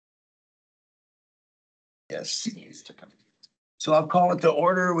Yes. So I'll call it to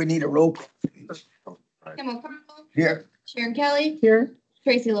order. We need a roll call. Kim O'Connell. Here. Sharon Kelly. Here.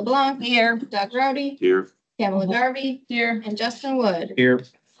 Tracy LeBlanc. Here. Doug Rowdy. Here. Pamela Garvey. Here. And Justin Wood. Here.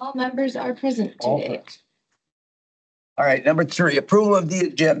 All members are present today. All right, number 3, approval of the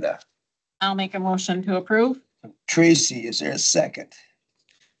agenda. I'll make a motion to approve. Tracy, is there a second?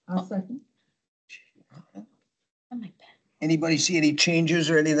 I'll second. Anybody see any changes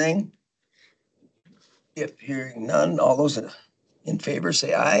or anything? If hearing none, all those in favor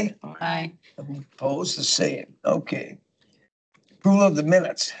say aye. Aye. Opposed, the same. Okay. Approval of the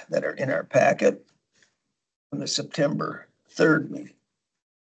minutes that are in our packet from the September 3rd meeting.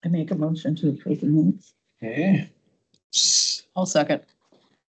 I make a motion to approve the minutes. Okay. I'll second.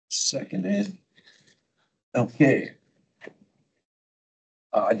 Seconded. Okay.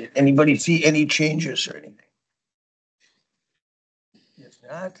 Did anybody see any changes or anything? If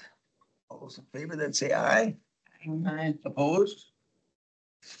not, all those in favor then say aye. Aye. Opposed?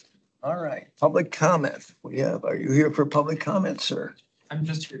 All right, public comment. Are you here for public comment, sir? I'm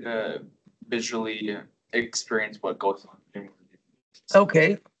just here to visually experience what goes on.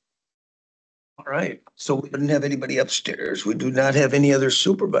 Okay. All right, so we didn't have anybody upstairs. We do not have any other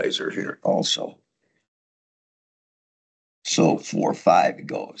supervisor here also. So 4, 5 it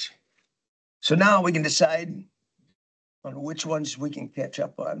goes. So now we can decide on which ones we can catch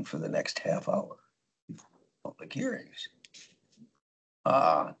up on for the next half hour. Public hearings.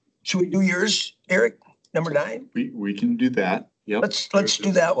 Should we do yours, Eric? Number 9? We can do that. Yep. Let's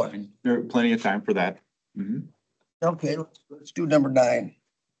do that one. There's plenty of time for that. Mhm. Okay, let's do number 9.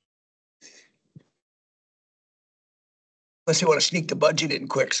 Unless you want to sneak the budget in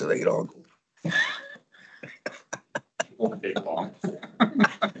quick so they can all go. Won't take long.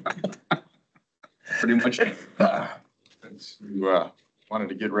 Pretty much. You wanted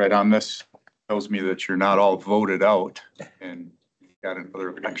to get right on this. Tells me that you're not all voted out and got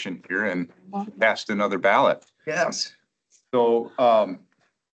another election here and passed another ballot. Yes. So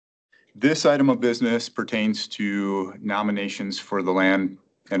this item of business pertains to nominations for the Land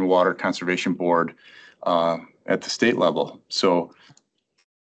and Water Conservation Board at the state level. So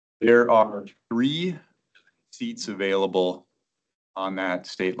there are 3 seats available on that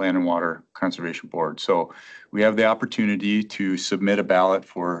state Land and Water Conservation Board. So we have the opportunity to submit a ballot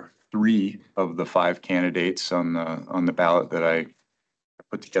for 3 of the 5 candidates on the ballot that I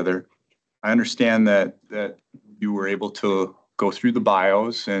put together. I understand that you were able to go through the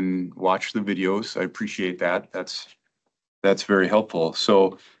bios and watch the videos. I appreciate that. That's very helpful.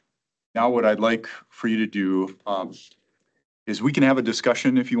 So now what I'd like for you to do is we can have a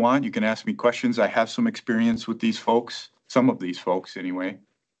discussion if you want. You can ask me questions. I have some experience with these folks, some of these folks anyway.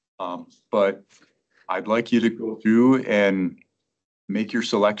 But I'd like you to go through and make your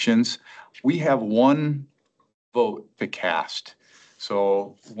selections. We have 1 vote to cast.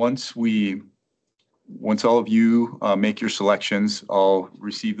 So once all of you make your selections, I'll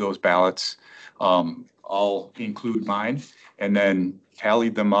receive those ballots. I'll include mine and then tally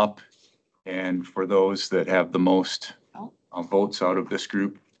them up. And for those that have the most votes out of this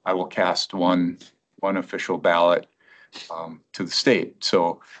group, I will cast one official ballot to the state.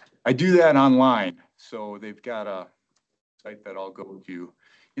 So I do that online. So they've got a site that I'll go to.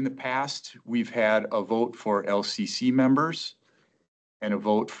 In the past, we've had a vote for LCC members and a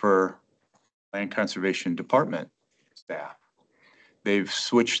vote for Land Conservation Department staff. They've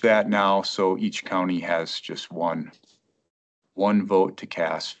switched that now, so each county has just one vote to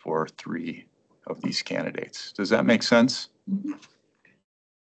cast for 3 of these candidates. Does that make sense?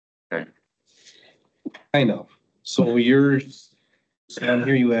 Okay. Kind of. So down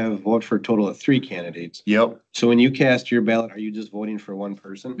here you have vote for a total of 3 candidates. Yep. So when you cast your ballot, are you just voting for one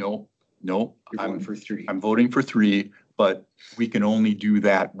person? No. You're voting for 3. I'm voting for 3, but we can only do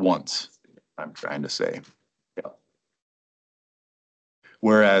that once, I'm trying to say. Yeah.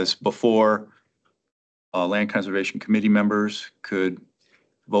 Whereas before, Land Conservation Committee members could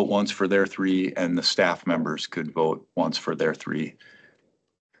vote once for their 3 and the staff members could vote once for their 3.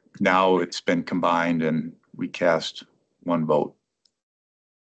 Now it's been combined and we cast 1 vote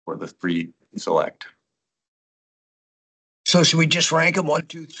for the 3 select. So should we just rank them 1,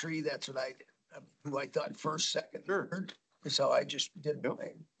 2, 3? That's what who I thought first, second, third. So I just did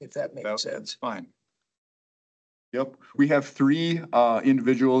mine, if that makes sense. Fine. Yep, we have 3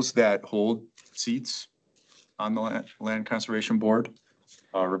 individuals that hold seats on the Land Conservation Board.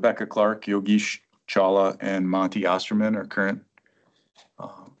 Rebecca Clark, Yogesh Chawla, and Monty Osterman are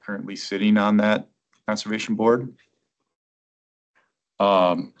currently sitting on that Conservation Board.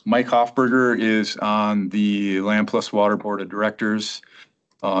 Mike Hoffberger is on the Land Plus Water Board of Directors.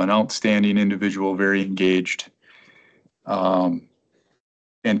 an outstanding individual, very engaged. And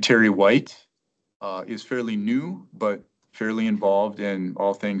Terry White is fairly new, but fairly involved in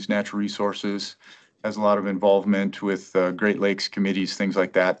all things natural resources, has a lot of involvement with Great Lakes committees, things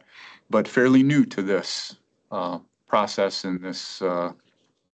like that, but fairly new to this process and this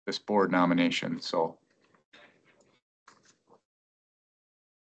board nomination. So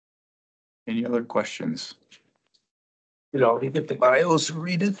any other questions? You know, you get the bios,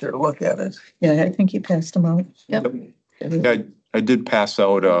 read it or look at it. Yeah, I think you passed them out. Yep. Yeah, I did pass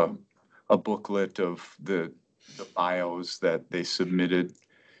out a booklet of the bios that they submitted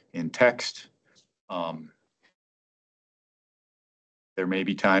in text. There may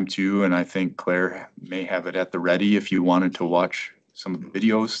be time too, and I think Claire may have it at the ready if you wanted to watch some of the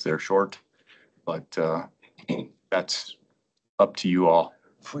videos. They're short, but that's up to you all.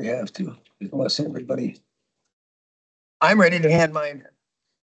 If we have to, unless everybody. I'm ready to hand mine.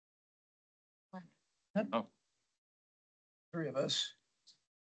 Oh. Three of us.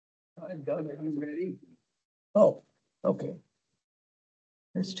 I'm done. Are you ready? Oh, okay.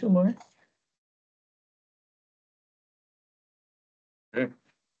 There's two more. Okay.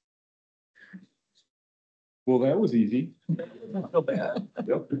 Well, that was easy. Not so bad.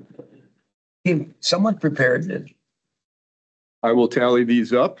 Came somewhat prepared. I will tally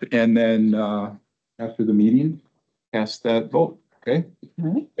these up and then after the meeting, cast that vote. Okay? All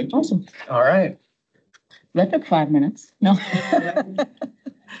right, Thank you. awesome. All right. That took 5 minutes. No.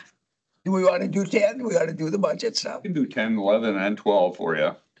 Do we want to do 10? We got to do the budget I stuff. can do 10, 11, and 12 for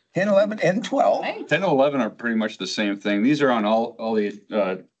you. 10, 11, and 12. 10 and 11 are pretty much the same thing. These are on all the,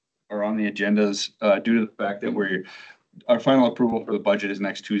 are on the agendas, due to the fact that our final approval for the budget is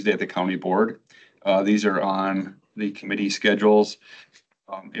next Tuesday at the county board. These are on the committee schedules.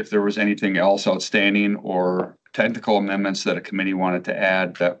 If there was anything else outstanding or technical amendments that a committee wanted to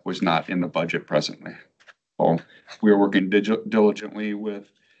add, that was not in the budget presently. So we are working diligently with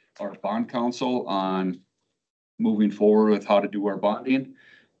our bond counsel on moving forward with how to do our bonding.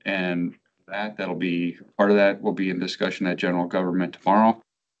 And that'll be, part of that will be in discussion at general government tomorrow,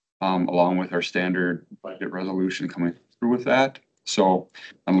 along with our standard budget resolution coming through with that. So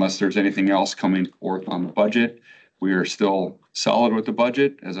unless there's anything else coming forth on the budget, we are still solid with the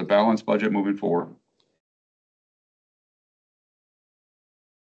budget as a balanced budget moving forward.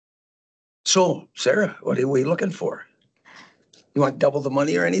 So, Sarah, what are we looking for? You want double the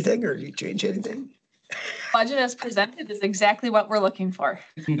money or anything, or do you change anything? Budget as presented is exactly what we're looking for.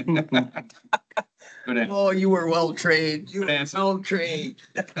 Good answer. Oh, you were well trained. You Good were answer. well trained.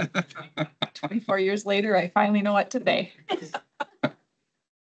 24 years later, I finally know what to say.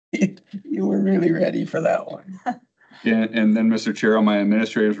 You were really ready for that one. Yeah, and then, Mr. Chair, on my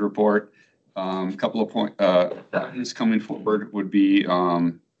administrator's report, a couple of points coming forward would be,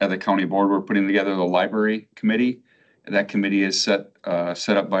 at the county board, we're putting together the library committee. That committee is set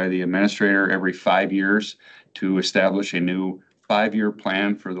up by the administrator every 5 years to establish a new 5-year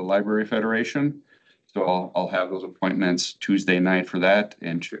plan for the Library Federation. So I'll have those appointments Tuesday night for that,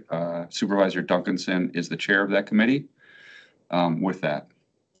 and Supervisor Duncanson is the chair of that committee. With that,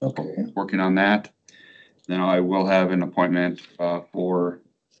 Okay. working on that. Then I will have an appointment for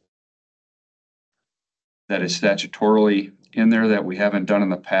that is statutorily in there that we haven't done in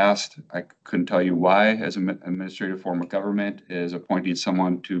the past. I couldn't tell you why, as an administrative form of government, is appointing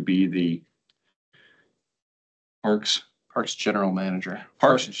someone to be the Parks General Manager.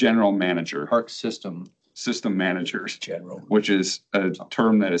 General Manager, Park System. System Managers, General. which is a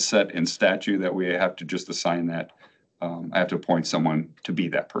term that is set in statute that we have to just assign that. I have to appoint someone to be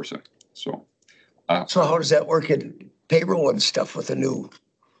that person. So. So how does that work in payroll and stuff with the new?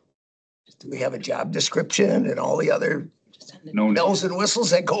 Do we have a job description and all the other No, bells and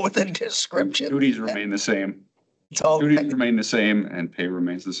whistles that go with the description? duties remain the same. It's all, Duties remain the same and pay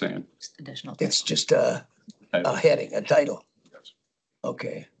remains the same. Additional. it's just a heading, a title.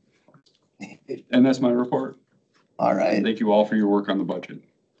 Okay. And that's my report. All right. Thank you all for your work on the budget.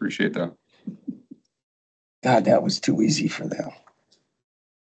 Appreciate that. God, that was too easy for them.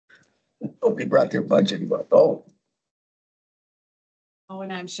 Nobody brought their budget, but, oh, Oh,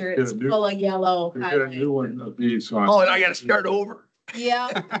 and I'm sure it's full of yellow. one of these on. oh, and I gotta start over. Yeah.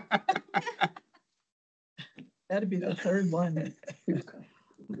 That'd be the third one.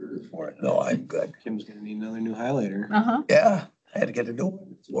 No, I'm good. Kim's gonna need another new highlighter. Uh-huh. Yeah, I had to get a new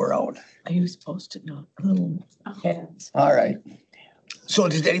one. Wore out. Are you supposed to know? Little pads. All right. So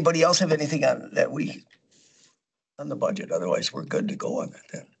did anybody else have anything on that on the budget? Otherwise, we're good to go on that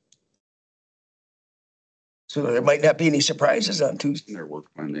then. So there might not be any surprises on Tuesday, Their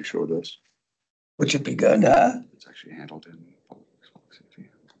work plan they showed us. which would be good, huh? It's actually handled in public safety.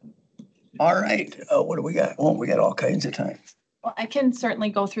 All right, what do we got? Oh, we got all kinds of time. Well, I can certainly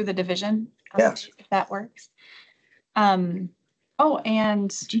go through the division. Yes. If that works. Oh,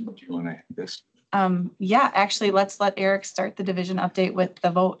 and, Do you want this? yeah, actually, let's let Eric start the division update with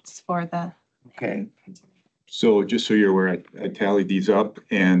the votes for the, Okay. So just so you're aware, I tallied these up,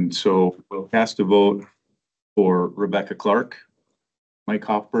 and so we'll cast a vote for Rebecca Clark, Mike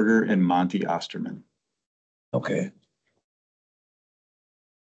Hoffberger, and Monty Osterman. Okay.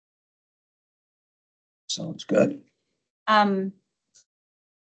 Sounds good.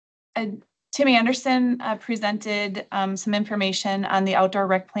 Timmy Anderson presented some information on the outdoor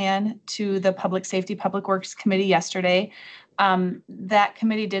rec plan to the Public Safety Public Works Committee yesterday. That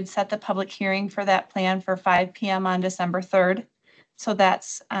committee did set the public hearing for that plan for 5 p.m. on December 3rd. So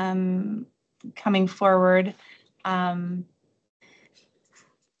that's coming forward.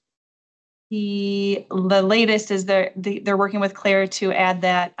 The latest is they're working with Claire to add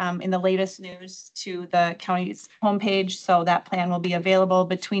that in the latest news to the county's homepage. So that plan will be available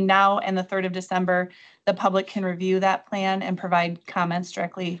between now and the 3rd of December. The public can review that plan and provide comments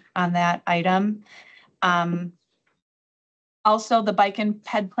directly on that item. Also, the bike and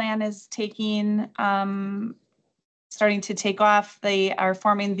ped plan is starting to take off. They are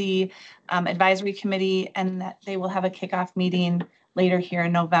forming the advisory committee, and that they will have a kickoff meeting later here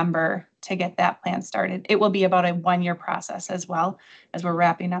in November to get that plan started. It will be about a 1-year process as well, as we're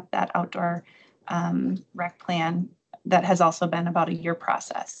wrapping up that outdoor rec plan that has also been about a year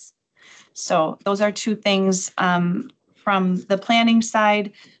process. So those are two things from the planning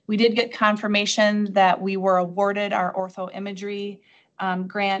side. We did get confirmation that we were awarded our ortho imagery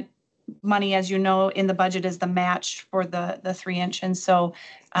grant money. As you know, in the budget is the match for the 3-inch. And so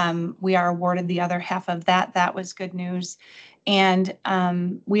we are awarded the other half of that. That was good news. And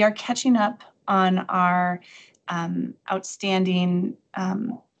we are catching up on our outstanding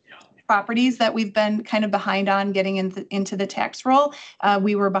properties that we've been kind of behind on getting into the tax roll.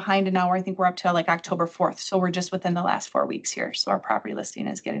 We were behind an hour. I think we're up to like October 4th. So we're just within the last 4 weeks here. So our property listing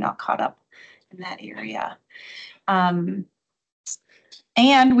is getting all caught up in that area.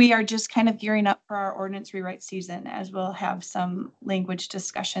 And we are just kind of gearing up for our ordinance rewrite season, as we'll have some language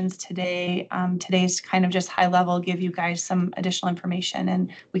discussions today. Today's kind of just high level, give you guys some additional information,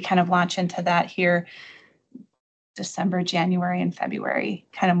 and we kind of launch into that here December, January, and February,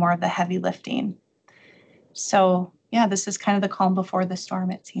 kind of more of the heavy lifting. So yeah, this is kind of the calm before the storm,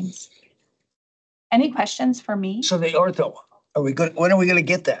 it seems. Any questions for me? So the ortho, are we good? When are we gonna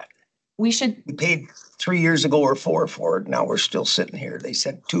get that? We paid 3 years ago or 4 for it. Now we're still sitting here. They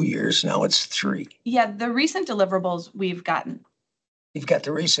said 2 years. Now it's 3. Yeah, the recent deliverables we've gotten. You've got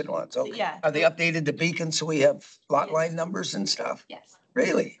the recent ones. Okay. Yeah. Are they updated to beacon so we have lot line numbers and stuff? Yes.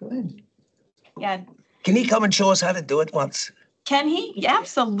 Really? Good. Yeah. Can he come and show us how to do it once? Can he? Yeah,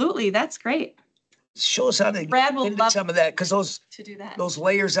 absolutely. That's great. Show us how to Brad will get love some of that, because to do that. those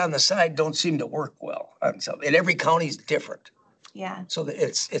layers on the side don't seem to work well on some, and every county's different. Yeah. So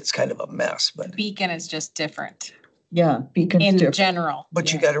it's kind of a mess, but Beacon is just different Yeah, Beacon's in different. general.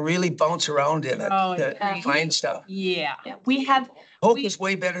 you got to really bounce around in it Oh, to yeah. find stuff. Yeah. Yeah. We have, Polk We- is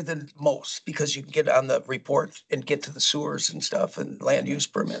way better than most because you can get on the report and get to the sewers and stuff and land use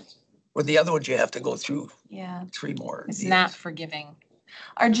permits. With the other ones, you have to go through yeah. 3 more. It's deals. not forgiving.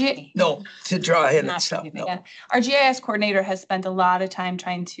 Our No, to draw in and Not stuff, forgiving. no. Yeah. Our GIS coordinator has spent a lot of time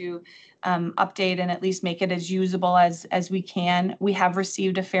trying to update and at least make it as usable as we can. We have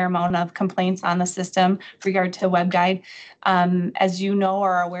received a fair amount of complaints on the system with regard to WebGuide. As you know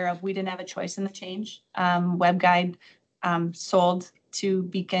or are aware of, we didn't have a choice in the change. WebGuide sold to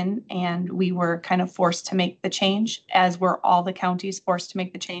Beacon, and we were kind of forced to make the change, as were all the counties forced to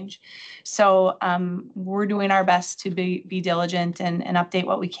make the change. So we're doing our best to be diligent and update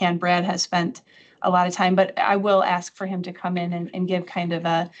what we can. Brad has spent a lot of time, but I will ask for him to come in and give kind of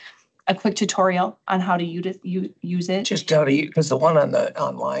a quick tutorial on how to use it. Just tell you, because the one on the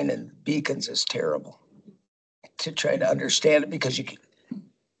online and Beacons is terrible to try to understand it, because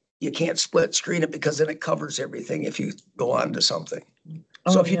you can't split screen it, because then it covers everything if you go on to something.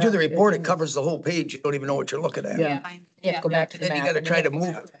 So Oh, if you do yeah, the report, it can- covers the whole page. You don't even know what you're looking at. Yeah. Fine. You have to go back to the Then you map. gotta and try then to you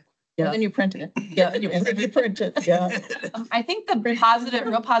move have it. Yeah, then you print it. Yeah, and then you print it, yeah. I think the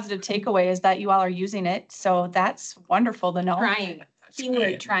real positive takeaway is that you all are using it. So that's wonderful to know. Trying.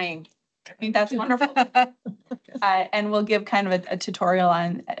 Keyword trying. I think that's wonderful. And we'll give kind of a tutorial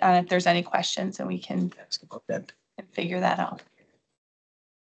on if there's any questions, and we can Ask about that. figure that out.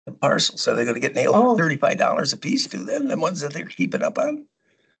 The parcels, are they gonna get nailed Oh. for $35 a piece to them, the ones that they're keeping up on?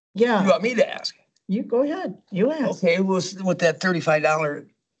 You Yeah, want me to ask? you go ahead, you ask. Okay, well, with that $35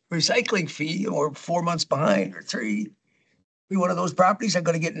 recycling fee, or 4 months behind or 3, be one of those properties that are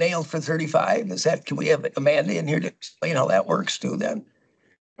gonna get nailed for 35? Is that, can we have Amanda in here to explain how that works too then?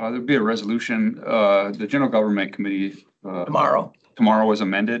 There'd be a resolution, the General Government Committee. Tomorrow was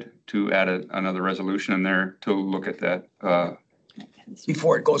amended to add another resolution in there to look at that.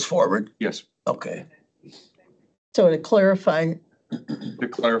 Before it goes forward? Yes, Okay. So to clarify to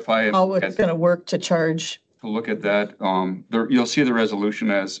clarify. how it's gonna work to charge. To look at that, you'll see the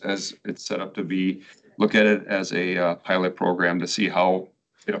resolution as it's set up to be, look at it as a pilot program to see how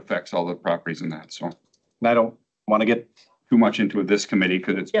it affects all the properties in that, so. I don't want to get, Too much into this committee,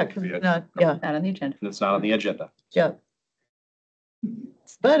 because it's. Yeah, because it's not, yeah, Not on the agenda. it's not on the agenda. yeah.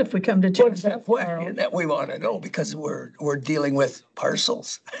 But if we come to What's change that that question tomorrow, that we want to know, because we're dealing with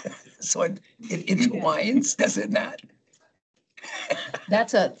parcels. So it intertwines, does it not?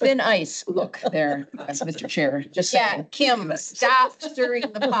 That's a thin ice look there, Mr. Chair. Just Yeah, saying. Kim, stop stirring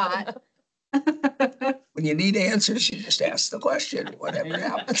the pot. When you need answers, you just ask the question. Whatever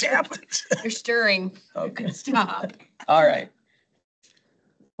happens, happens. You're stirring. Okay. Stop. All right.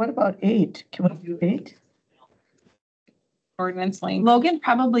 what about 8? Can we do 8? Ordinance link. Logan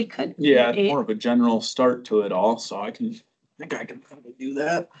probably could. do Yeah, it's 8. more of a general start to it all, so I think I can probably do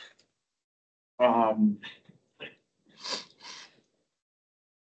that. I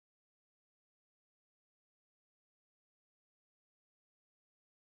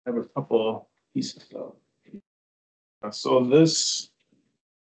have a couple pieces of. So this.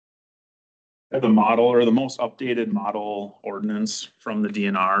 I have the model or the most updated model ordinance from the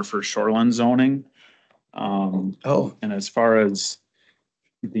DNR for shoreline zoning. Oh, And as far as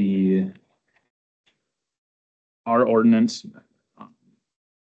our ordinance.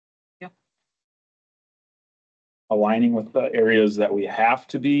 Yep. Aligning with the areas that we have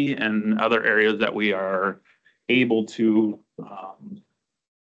to be and other areas that we are able to,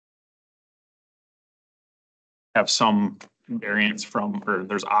 have some variance from, or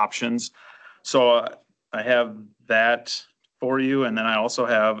there's options. So I have that for you. And then I also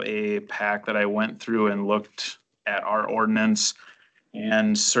have a pack that I went through and looked at our ordinance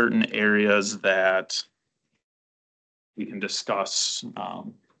and certain areas that we can discuss.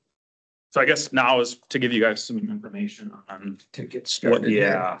 So I guess now is to give you guys some information on to get started.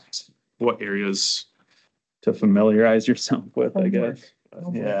 what areas to familiarize yourself with, I guess.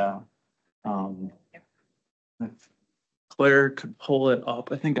 Yeah. If Claire could pull it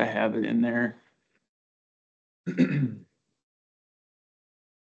up. I think I have it in there.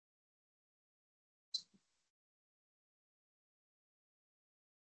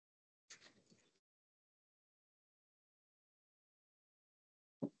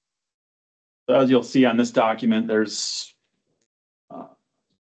 So as you'll see on this document, there's I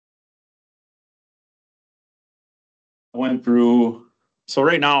went through, so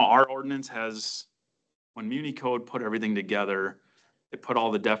right now our ordinance has, when Muni Code put everything together, it put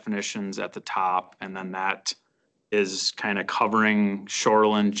all the definitions at the top, and then that is kind of covering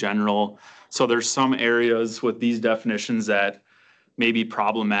shoreline general. So there's some areas with these definitions that may be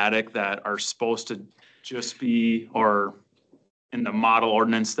problematic that are supposed to just be, or in the model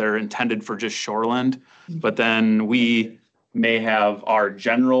ordinance, they're intended for just shoreland. But then we may have our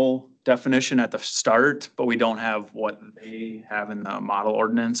general definition at the start, but we don't have what they have in the model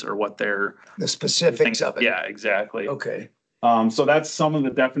ordinance or what their. The specifics of it. Yeah, exactly. Okay. So that's some of the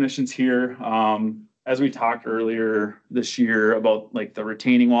definitions here. As we talked earlier this year about like the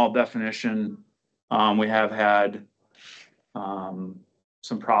retaining wall definition, we have had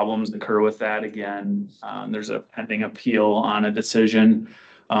some problems occur with that again. There's a pending appeal on a decision.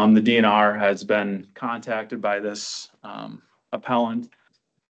 The DNR has been contacted by this appellant.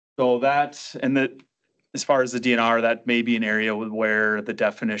 So that, and that, as far as the DNR, that may be an area where the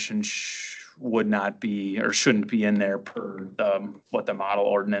definition would not be or shouldn't be in there per what the model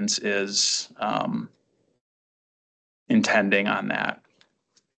ordinance is intending on that.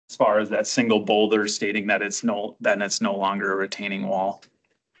 As far as that single boulder stating that it's no longer a retaining wall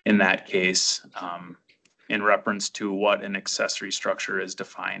in that case, in reference to what an accessory structure is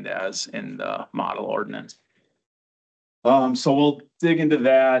defined as in the model ordinance. So we'll dig into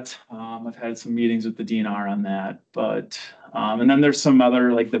that. I've had some meetings with the DNR on that, but, and then there's some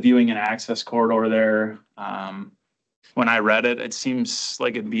other, like the viewing and access corridor there. When I read it, it seems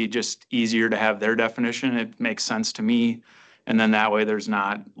like it'd be just easier to have their definition. It makes sense to me. And then that way there's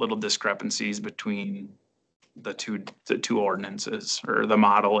not little discrepancies between the two ordinances or the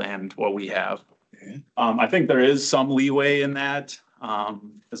model and what we have. Okay. I think there is some leeway in that,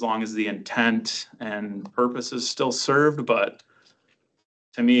 as long as the intent and purpose is still served, but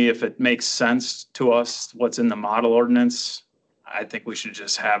to me, if it makes sense to us, what's in the model ordinance, I think we should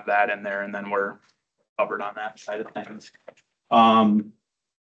just have that in there and then we're covered on that side of things. From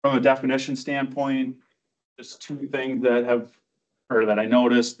a definition standpoint, just two things that have, or that I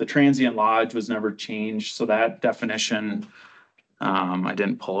noticed, the transient lodge was never changed, so that definition, I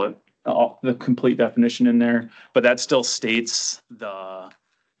didn't pull it, the complete definition in there, but that still states the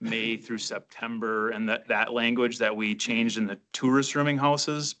May through September, and that language that we changed in the tourist rooming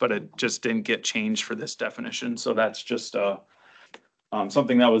houses, but it just didn't get changed for this definition, so that's just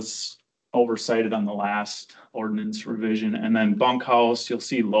something that was oversighted on the last ordinance revision. And then bunkhouse, you'll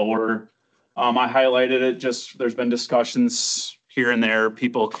see lower. I highlighted it, just, there's been discussions here and there,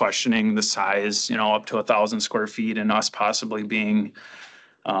 people questioning the size, up to 1,000 square feet, and us possibly being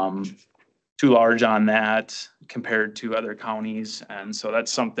too large on that compared to other counties. And so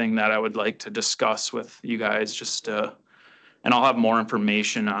that's something that I would like to discuss with you guys, and I'll have more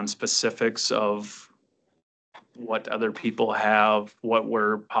information on specifics of what other people have, what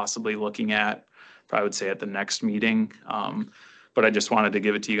we're possibly looking at, I would say at the next meeting. But I just wanted to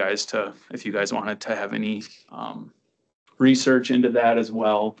give it to you guys if you guys wanted to have any research into that as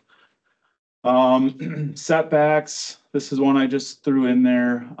well. Setbacks, this is one I just threw in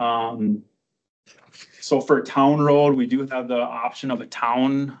there. So for a town road, we do have the option of a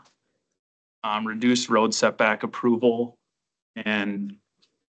town reduced road setback approval. And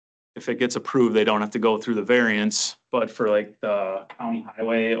if it gets approved, they don't have to go through the variance, but for like the county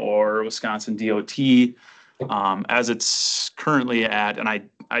highway or Wisconsin DOT, as it's currently at, and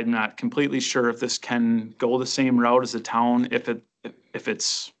I'm not completely sure if this can go the same route as the town, if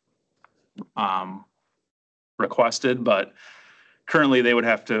it's requested, but currently they would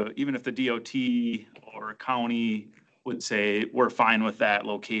have to, even if the DOT or county would say, we're fine with that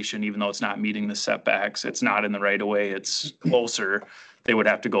location, even though it's not meeting the setbacks, it's not in the right of way, it's closer, they would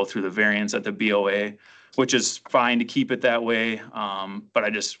have to go through the variance at the BOA, which is fine to keep it that way. But I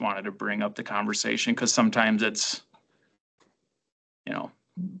just wanted to bring up the conversation because sometimes it's,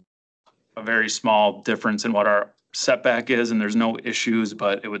 a very small difference in what our setback is, and there's no issues,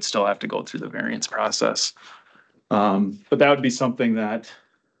 but it would still have to go through the variance process. But that would be something that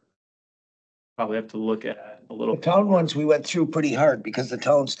probably have to look at a little. The town ones we went through pretty hard because the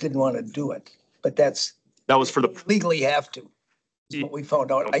towns didn't want to do it, but that was for the, legally have to. Is what we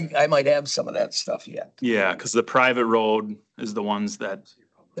found out. I might have some of that stuff yet. yeah, because the private road is the ones that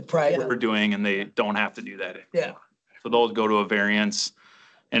The private, we're doing, and they don't have to do that. yeah, So those go to a variance.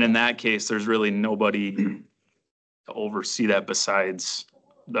 And in that case, there's really nobody to oversee that besides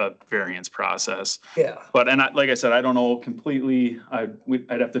the variance process. yeah. But, like I said, I don't know completely, I'd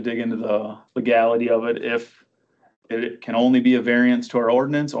have to dig into the legality of it, if it can only be a variance to our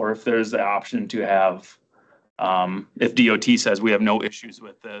ordinance, or if there's the option to have, if DOT says we have no issues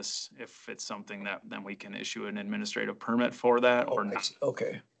with this, if it's something that then we can issue an administrative permit for that or not,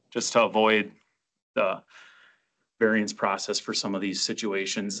 Okay. just to avoid the variance process for some of these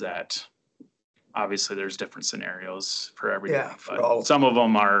situations that obviously there's different scenarios for everything. Yeah, for But all. some of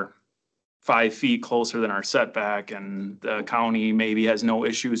them are 5 feet closer than our setback, and the county maybe has no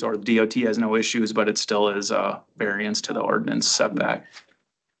issues or DOT has no issues, but it still is a variance to the ordinance setback.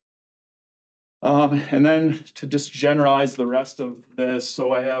 And then to just generalize the rest of this,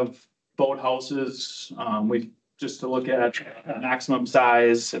 so I have boathouses, just to look at maximum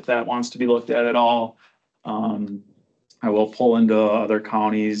size, if that wants to be looked at all. I will pull into other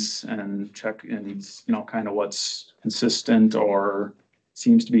counties and check and, kind of what's consistent or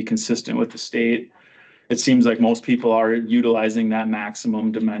seems to be consistent with the state. It seems like most people are utilizing that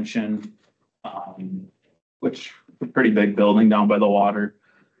maximum dimension, which is a pretty big building down by the water.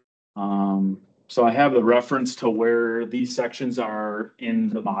 So I have the reference to where these sections are in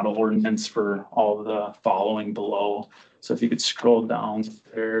the model ordinance for all of the following below. So if you could scroll down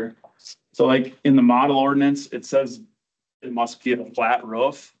there. So like in the model ordinance, it says it must be a flat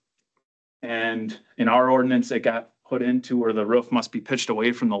roof. And in our ordinance, it got put into where the roof must be pitched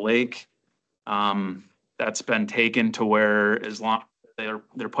away from the lake. That's been taken to where as long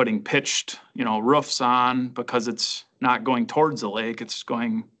they're putting pitched, roofs on, because it's not going towards the lake, it's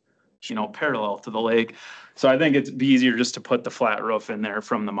going, parallel to the lake. So I think it'd be easier just to put the flat roof in there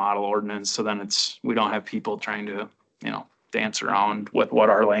from the model ordinance. So then we don't have people trying to, dance around with what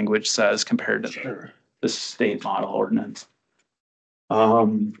our language says compared to the state model ordinance.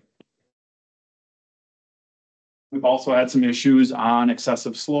 We've also had some issues on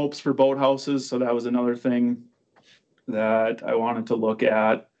excessive slopes for boathouses, so that was another thing that I wanted to look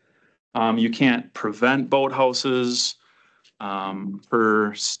at. You can't prevent boathouses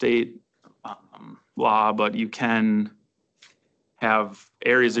per state law, but you can have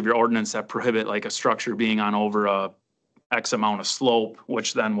areas of your ordinance that prohibit like a structure being on over a X amount of slope,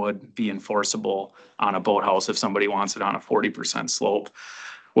 which then would be enforceable on a boathouse if somebody wants it on a 40% slope,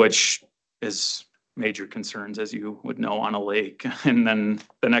 which is major concerns, as you would know, on a lake. And then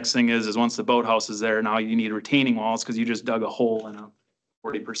the next thing is once the boathouse is there, now you need retaining walls because you just dug a hole in a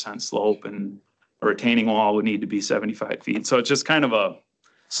 40% slope, and a retaining wall would need to be 75 feet. So it's just kind of a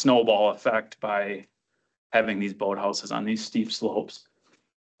snowball effect by having these boathouses on these steep slopes.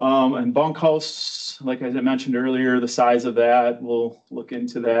 And bunkhouse, like I mentioned earlier, the size of that, we'll look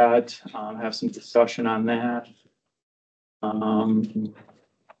into that, have some discussion on that. Then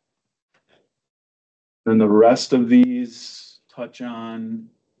the rest of these touch on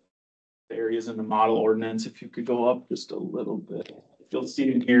the areas in the model ordinance. If you could go up just a little bit, you'll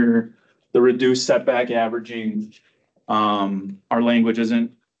see in here, the reduced setback averaging. Our language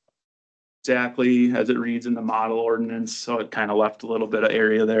isn't exactly as it reads in the model ordinance, so it kind of left a little bit of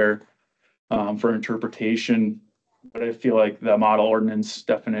area there for interpretation. But I feel like the model ordinance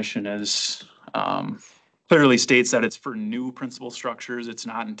definition is clearly states that it's for new principal structures. It's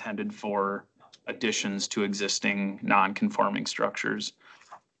not intended for additions to existing non-conforming structures.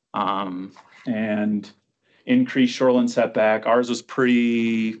 And increased shoreline setback. Ours was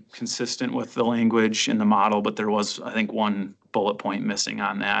pretty consistent with the language in the model, but there was, I think, one bullet point missing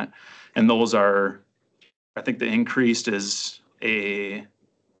on that. And those are, I think the increased is a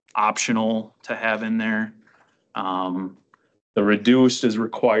optional to have in there. The reduced is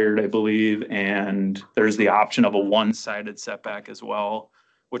required, I believe, and there's the option of a one-sided setback as well,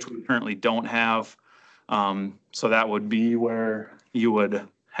 which we currently don't have. So that would be where you would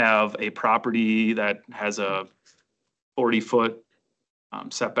have a property that has a 40-foot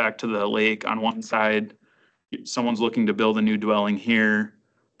setback to the lake on one side. Someone's looking to build a new dwelling here.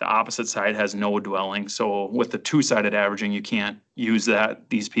 The opposite side has no dwelling. So with the two-sided averaging, you can't use that.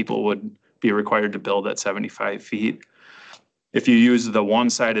 These people would be required to build at 75 feet. If you use the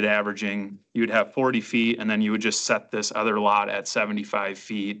one-sided averaging, you'd have 40 feet, and then you would just set this other lot at 75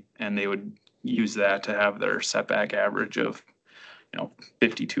 feet, and they would use that to have their setback average of,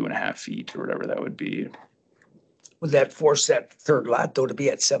 52.5 feet or whatever that would be. Would that force that third lot though to be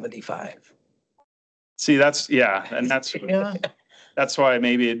at 75? See, and that's, Yeah. that's why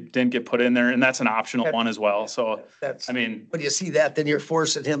maybe it didn't get put in there, and that's an optional one as well. So, That's, I mean, when you see that, then you're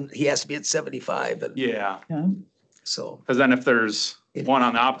forcing him, he has to be at 75 and yeah, so. because then if there's one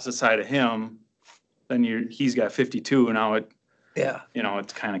on the opposite side of him, then he's got 52, and now it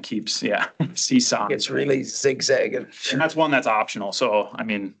kind of keeps, seesaw. It's really zigzagging. And that's one that's optional. So, I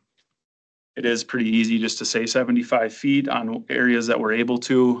mean, it is pretty easy just to say 75 feet on areas that we're able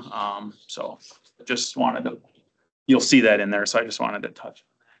to. So just wanted to, you'll see that in there. So I just wanted to touch.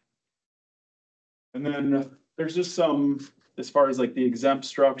 And then there's just some, as far as like the exempt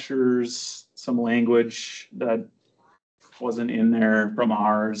structures, some language that wasn't in there from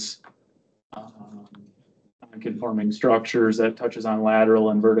ours. Non-conforming structures that touches on lateral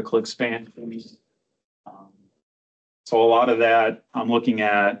and vertical expansions. So a lot of that, I'm looking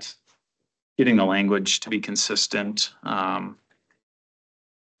at getting the language to be consistent. And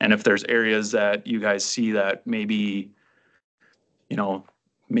if there's areas that you guys see that maybe,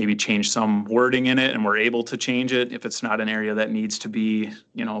 maybe change some wording in it and we're able to change it, if it's not an area that needs to be,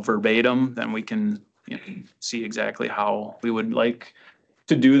 verbatim, then we can see exactly how we would like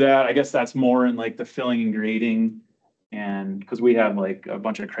to do that. I guess that's more in like the filling and grading, and because we have like a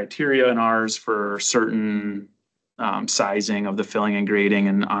bunch of criteria in ours for certain sizing of the filling and grading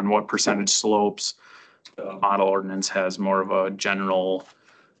and on what percentage slopes. The model ordinance has more of a general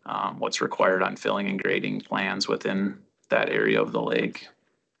what's required on filling and grading plans within that area of the lake.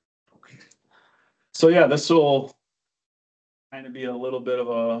 So yeah, this will kind of be a little bit of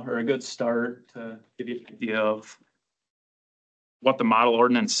a good start to give you an idea of what the model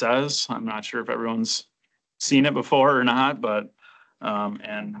ordinance says. I'm not sure if everyone's seen it before or not, but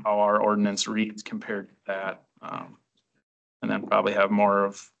and how our ordinance reads compared to that. And then probably have more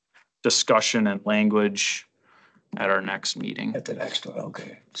of discussion and language at our next meeting. At the next one,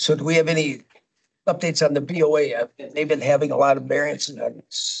 okay. So do we have any updates on the BOA? They've been having a lot of variances on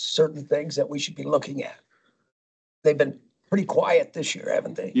certain things that we should be looking at. They've been pretty quiet this year,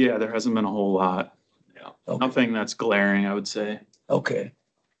 haven't they? Yeah, there hasn't been a whole lot. Yeah, Okay. Nothing that's glaring, I would say. Okay.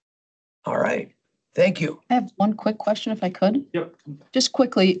 All right. Thank you. I have one quick question if I could. Yep. Just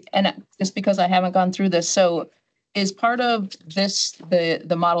quickly, and just because I haven't gone through this, so is part of this,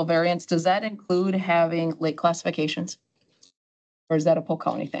 the model variance, does that include having lake classifications? Or is that a Polk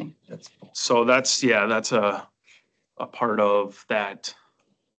County thing? So that's a part of that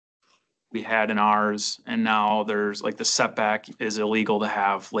we had in ours, and now there's like the setback is illegal to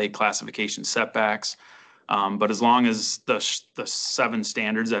have lake classification setbacks. But as long as the 7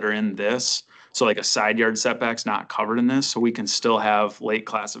 standards that are in this, so like a side yard setback's not covered in this, so we can still have lake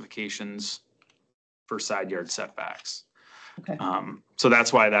classifications for side yard setbacks. Okay. So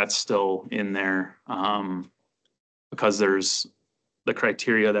that's why that's still in there, because there's the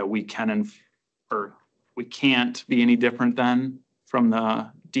criteria that we can, or we can't be any different than from the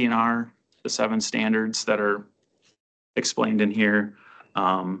DNR, the 7 standards that are explained in here.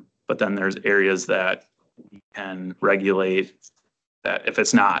 But then there's areas that we can regulate that if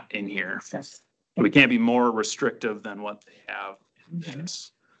it's not in here, we can't be more restrictive than what they have in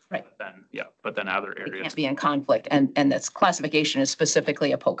this. Right. Then, yeah, but then other It areas. can't be in conflict, and this classification is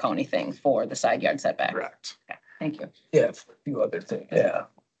specifically a Polk County thing for the side yard setback. Correct. Okay, thank you. Yeah, a few other things, yeah.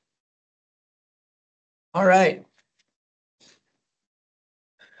 All right,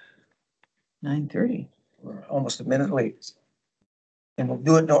 9:30. we're almost a minute late. And we'll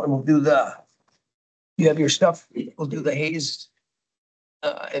do it, we'll do you have your stuff, we'll do the Hayes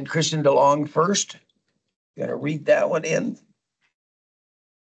and Christian DeLong first. Gotta read that one in.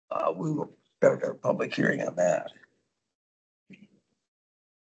 We will start our public hearing on that.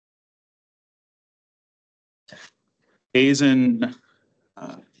 Hayes and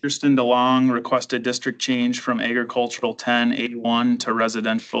Kirsten DeLong requested district change from agricultural 10A1 to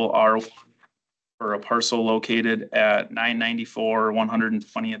residential R1 for a parcel located at 994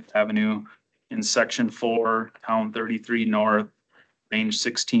 120th Avenue in Section 4, Town 33 North, Range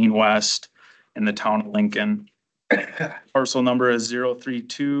 16 West, in the town of Lincoln. Parcel number is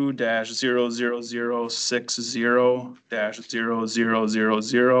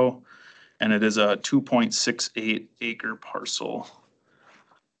 032-00060-0000, and it is a 2.68 acre parcel.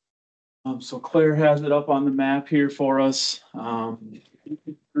 So Claire has it up on the map here for us. On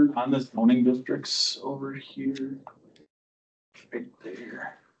the zoning districts over here. Right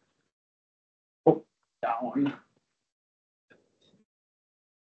there. Oh, that one.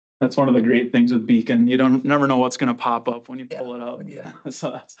 That's one of the great things with Beacon. You never know what's gonna pop up when you pull it up. Yeah.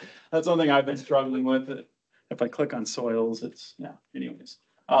 So that's one thing I've been struggling with. If I click on soils, it's, yeah, anyways.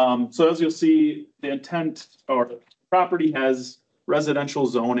 So as you'll see, the intent or the property has residential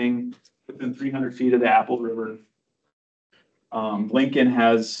zoning within 300 feet of the Apple River. Lincoln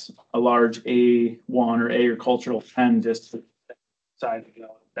has a large A1 or agricultural 10 district side of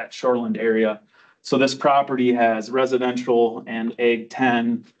that shoreland area. So this property has residential and Ag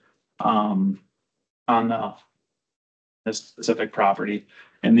 10 on this specific property.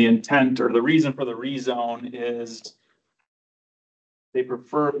 And the intent or the reason for the rezone is they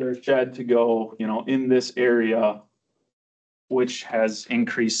prefer their shed to go, in this area, which has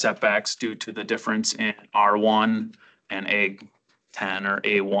increased setbacks due to the difference in R1 and Ag 10 or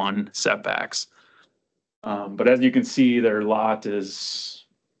A1 setbacks. But as you can see, their lot is,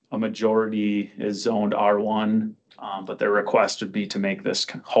 a majority is zoned R1, but their request would be to make this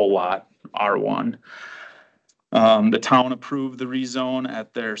whole lot R1. The town approved the rezone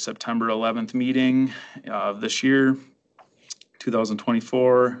at their September 11th meeting of this year,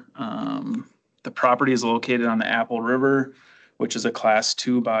 2024. The property is located on the Apple River, which is a Class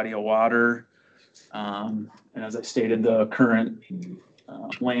 2 body of water. And as I stated, the current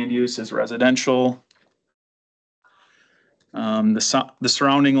land use is residential. The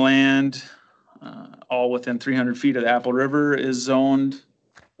surrounding land, all within 300 feet of the Apple River, is zoned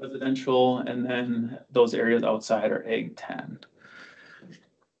residential, and then those areas outside are Ag 10.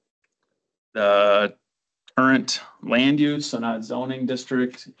 The current land use, so not zoning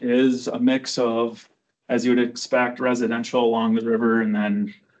district, is a mix of, as you would expect, residential along the river, and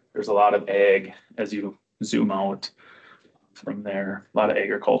then there's a lot of ag as you zoom out from there, a lot of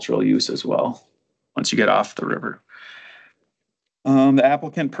agricultural use as well, once you get off the river. The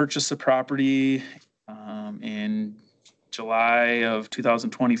applicant purchased the property in July of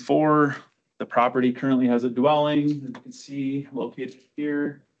 2024. The property currently has a dwelling, as you can see, located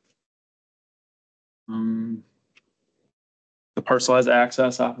here. The parcel has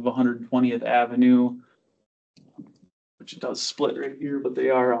access off of 120th Avenue, which it does split right here, but they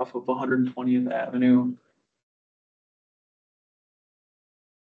are off of 120th Avenue.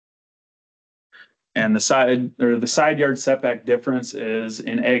 And the side yard setback difference is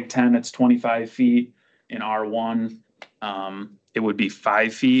in Ag 10, it's 25 feet. In R1, it would be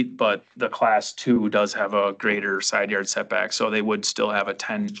 5 feet, but the Class 2 does have a greater side yard setback. So they would still have a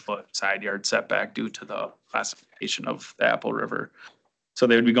 10-foot side yard setback due to the classification of the Apple River. So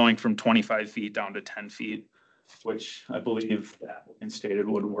they would be going from 25 feet down to 10 feet, which I believe the applicant stated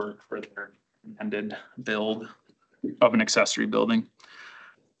would work for their intended build of an accessory building.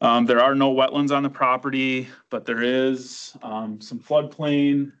 There are no wetlands on the property, but there is some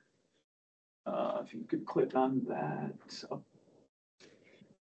floodplain if you could click on that.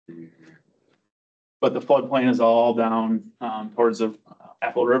 But the floodplain is all down towards the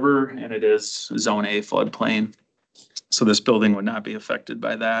Apple River, and it is Zone A floodplain. So this building would not be affected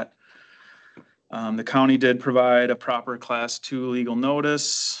by that. The county did provide a proper Class 2 legal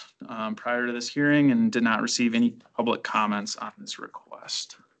notice prior to this hearing and did not receive any public comments on this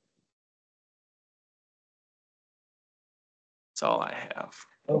request. That's all I have.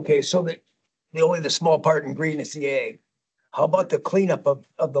 Okay, so the small part in green is the ag. How about the cleanup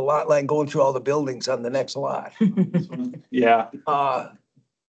of the lot line going through all the buildings on the next lot? Yeah,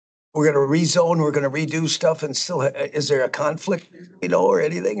 We're gonna rezone, we're gonna redo stuff and still, is there a conflict, or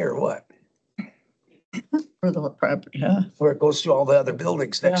anything or what? For the property, yeah. Where it goes through all the other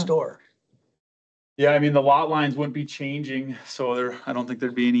buildings next Yeah. door? yeah, I mean, the lot lines wouldn't be changing, so I don't think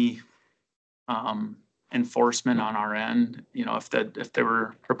there'd be any enforcement on our end, if they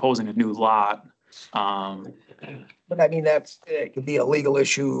were proposing a new lot. But I mean, it could be a legal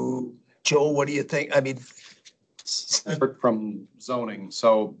issue. Joe, what do you think? I mean, Separate from zoning,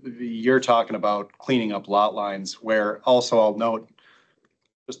 so you're talking about cleaning up lot lines where also I'll note,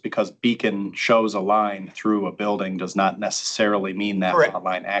 just because Beacon shows a line through a building does not necessarily mean that Correct. lot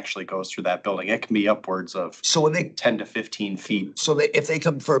line actually goes through that building. It can be upwards of so when they, 10 to 15 feet. so if they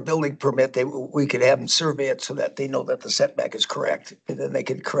come for a building permit, we could have them survey it so that they know that the setback is correct, and then they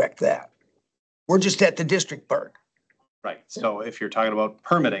can correct that. We're just at the district part. Right, so if you're talking about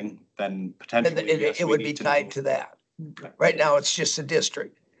permitting, then And potentially. yes, it we would be need to tied know. to that. Right now, it's just a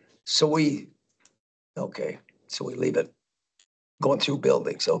district. So we leave it going through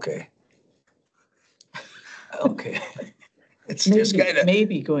buildings, okay. Okay. It's just kind of,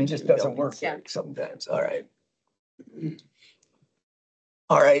 Maybe going it to. just doesn't work Yeah. right sometimes, all right.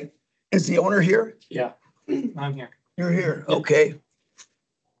 All right, is the owner here? Yeah, I'm here. You're here, okay.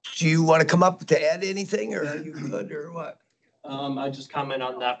 Do you want to come up to add anything, or are you good, or what? I just comment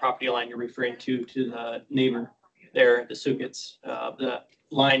on that property line you're referring to the neighbor there, the Sukets. The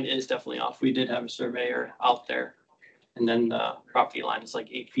line is definitely off. We did have a surveyor out there. And then the property line is like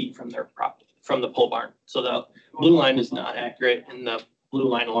 8 feet from their from the pole barn. So the blue line is not accurate, and the blue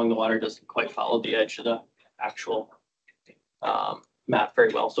line along the water doesn't quite follow the edge of the actual map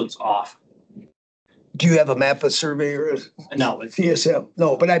very well, so it's off. Do you have a map of surveyor? And now it's CSM,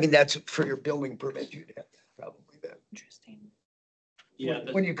 no, but I mean, that's for your building permit, you'd have probably that. Interesting.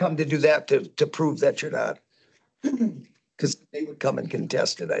 When you come to do that, to prove that you're not, because they would come and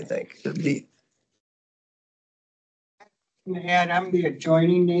contest it, I think. It'd be, And I'm the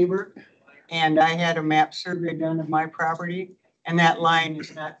adjoining neighbor, and I had a map survey done of my property, and that line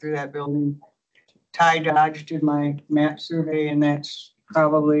is not through that building. Ty Dodge did my map survey, and that's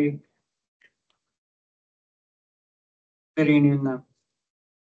probably fitting in the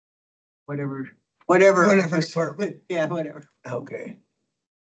whatever. Whatever department. Yeah, whatever. okay.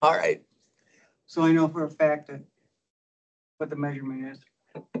 All right, So I know for a fact that what the measurement is.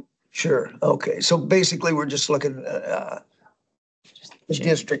 sure, okay, so basically, we're just looking, the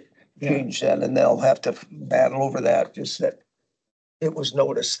district change that, and they'll have to battle over that, just that it was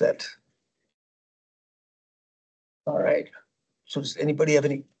noticed that. All right, so does anybody have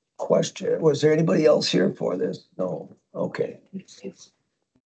any question? Was there anybody else here for this? No, okay.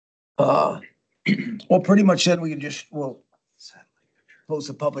 Well, pretty much then we can we'll close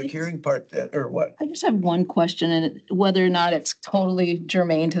the public hearing part then, or what? I just have one question, and whether or not it's totally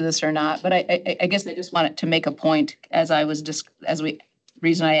germane to this or not, but I guess I just wanted to make a point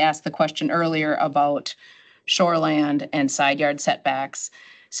reason I asked the question earlier about shoreland and side yard setbacks.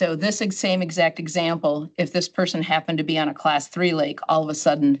 So this same exact example, if this person happened to be on a class 3 lake, all of a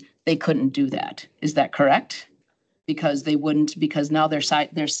sudden they couldn't do that. Is that correct? Because they wouldn't, because now their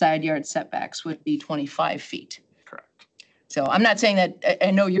side yard setbacks would be 25 feet. Correct. So I'm not saying that,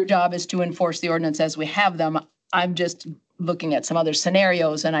 I know your job is to enforce the ordinance as we have them. I'm just looking at some other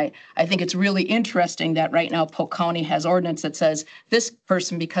scenarios, and I think it's really interesting that right now Polk County has ordinance that says this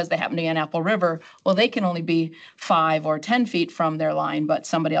person, because they happen to be on Apple River, well, they can only be 5 or 10 feet from their line, but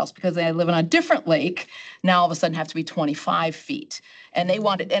somebody else, because they live on a different lake, now all of a sudden have to be 25 feet. And they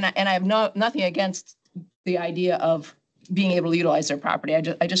want it, and I have nothing against the idea of being able to utilize their property.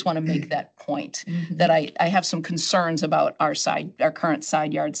 I just want to make that point, that I have some concerns about our current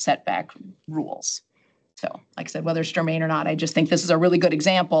side yard setback rules. So like I said, whether it's germane or not, I just think this is a really good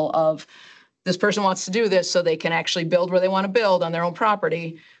example of this person wants to do this so they can actually build where they want to build on their own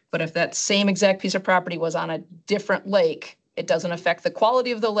property. But if that same exact piece of property was on a different lake, it doesn't affect the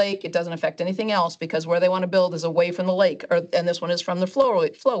quality of the lake. It doesn't affect anything else, because where they want to build is away from the lake, and this one is from the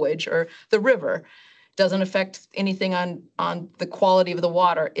flowage or the river. doesn't affect anything on the quality of the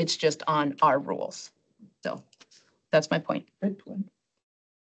water. It's just on our rules. So that's my point. Good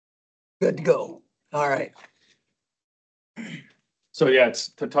to go. All right. So yeah, it's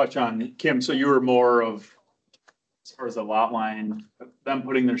to touch on, Kim, so you were more of, as far as the lot line, them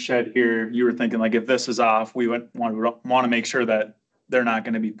putting their shed here, you were thinking like, if this is off, we would want to make sure that they're not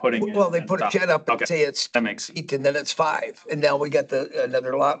gonna be putting it. Well, they put a shed up and Okay. say it's That makes, feet and then it's 5. And now we got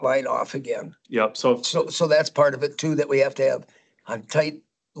another lot line off again. yep, so So that's part of it too, that we have to have on tight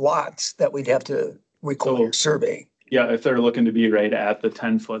lots that we'd have to require survey. yeah, if they're looking to be right at the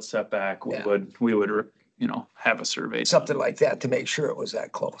 10-foot setback, Yeah. we would, you know, have a survey. done. Something like that to make sure it was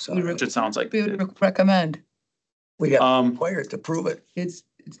that close. Which it sounds like. We would recommend. We have to Um, require it to prove it. Is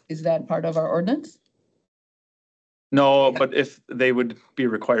that part of our ordinance? No, but if they would be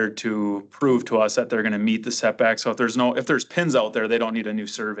required to prove to us that they're gonna meet the setback, so if there's pins out there, they don't need a new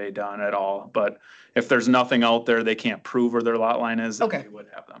survey done at all. But if there's nothing out there, they can't prove where their lot line is. then Okay. we would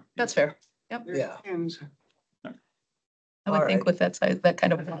have them. That's fair. Yeah. Pins. I would All think right. with that size, that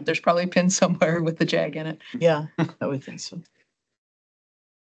kind of, lot, there's probably a pin somewhere with the jag in it. Yeah, I would think so.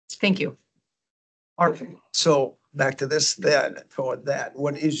 Thank you. Okay, so back to this then, for that,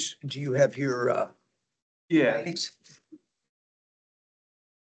 do you have your, Yeah, findings?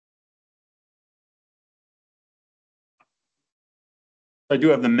 I do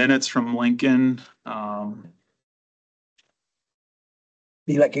have the minutes from Lincoln.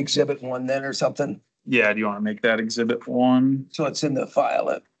 Be like exhibit 1 then or something? Yeah, do you wanna make that exhibit 1? So it's in the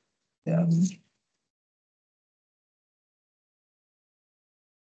file, yeah.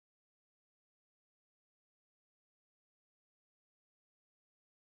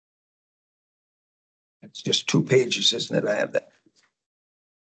 It's just 2 pages, isn't it? I have that.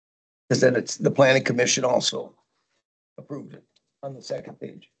 Because then it's, the planning commission also approved it on the second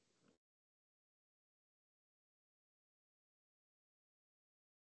page.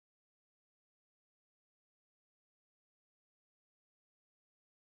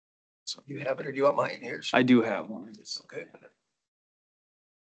 So you have it, or do you want mine here? I do have one. Okay.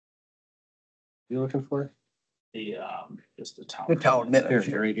 You looking for? Just the town. The town minutes.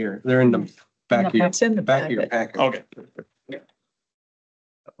 Here, right here. They're in the back of your, It's in the back of your packet. packet. Okay.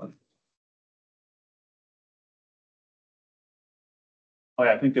 Oh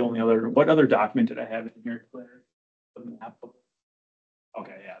yeah, I think the only other, what other document did I have in here, Claire? The map.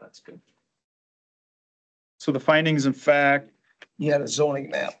 Okay, yeah, that's good. So the findings in fact, You had a zoning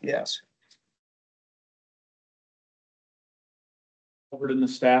map, yes. covered in the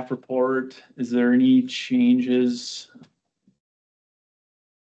staff report, is there any changes?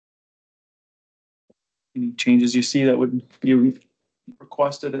 Any changes you see that would be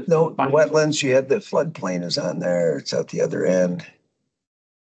requested? at No, the findings? wetlands, you had the floodplain is on there, it's at the other end.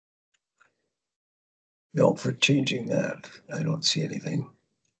 No, for changing that, I don't see anything.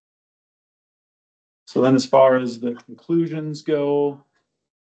 So then as far as the conclusions go,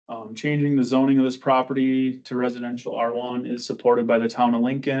 changing the zoning of this property to residential R1 is supported by the town of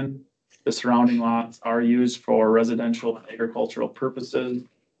Lincoln. The surrounding lots are used for residential and agricultural purposes.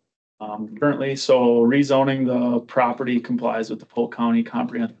 Currently, so rezoning the property complies with the Polk County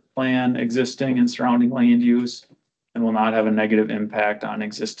Comprehensive Plan, existing and surrounding land use, and will not have a negative impact on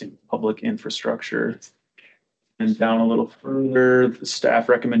existing public infrastructure. And down a little further, the staff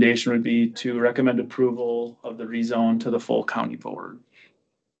recommendation would be to recommend approval of the rezone to the full county board.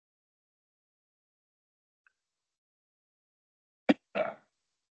 Does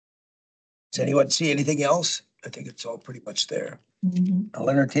anyone see anything else? I think it's all pretty much there. Mhm. I'll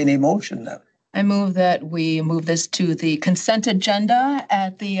entertain a motion then. I move that we move this to the consent agenda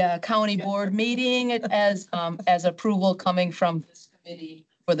at the county board meeting as approval coming from this committee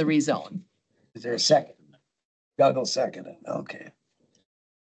for the rezone. Is there a second? Doug will second it, okay.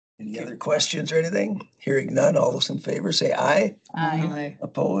 Any other questions or anything? Hearing none, all those in favor say aye. Aye.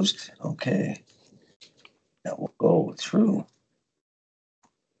 Opposed? Okay. That will go through.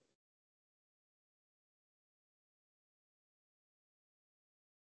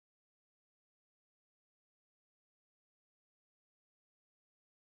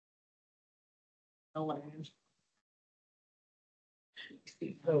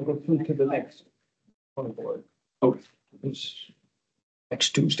 We'll go through to the next one board. Okay. It's next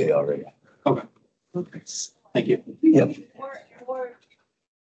Tuesday already. Okay. Thank you. Yep.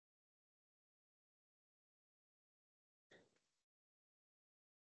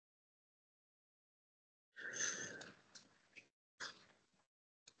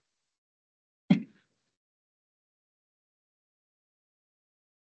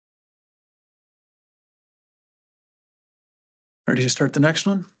 Ready to start the next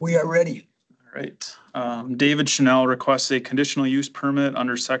one? We are ready. All Right, David Chanel requests a conditional use permit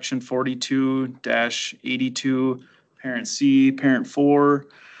under section 42-82, parent C, parent 4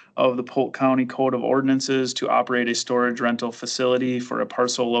 of the Polk County Code of Ordinances to operate a storage rental facility for a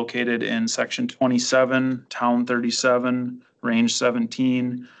parcel located in section 27, town 37, range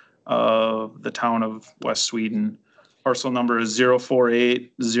 17 of the town of West Sweden. Parcel number is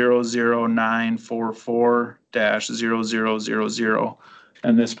 048-00944-0000.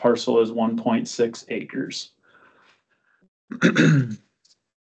 And this parcel is 1.6 acres.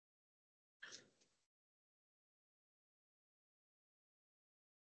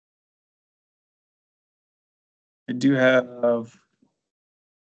 I do have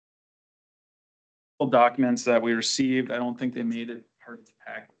documents that we received. I don't think they made it part of the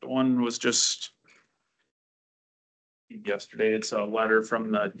pack. The one was just yesterday. It's a letter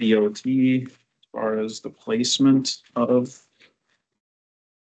from the DOT as far as the placement of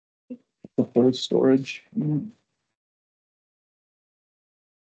the whole storage.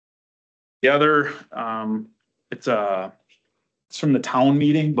 The other, it's from the town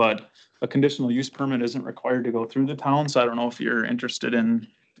meeting, but a conditional use permit isn't required to go through the town, so I don't know if you're interested in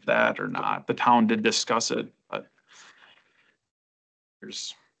that or not. The town did discuss it, but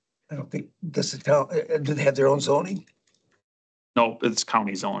there's, I don't think this is town, do they have their own zoning? no, it's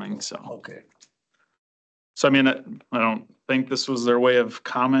county zoning, so. Okay. So I mean, I don't think this was their way of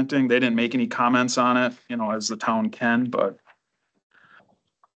commenting. They didn't make any comments on it, you know, as the town can, but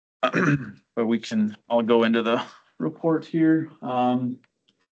but we can, I'll go into the report here. So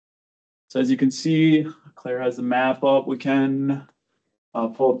as you can see, Claire has the map up. We can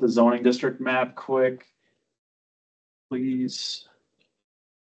pull up the zoning district map quick. Please.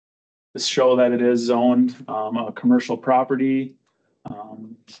 Just show that it is zoned a commercial property.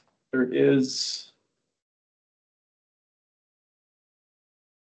 There is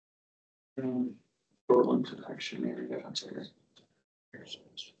Shoreland protection area.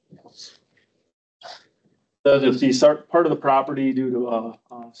 So as you'll see, part of the property due to a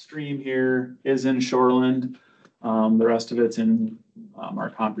stream here is in Shoreland. The rest of it's in our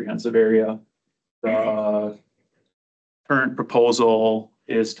comprehensive area. The current proposal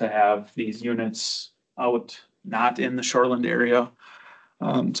is to have these units out, not in the Shoreland area.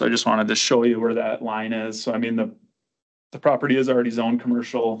 So I just wanted to show you where that line is. So I mean, the property is already zoned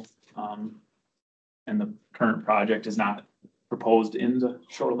commercial, and the current project is not proposed in the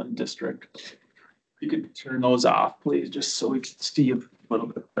Shoreland district. You could turn those off, please, just so we can see a little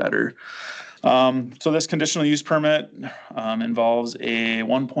bit better. So this conditional use permit involves a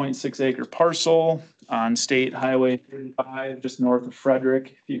 1.6 acre parcel on State Highway 35, just north of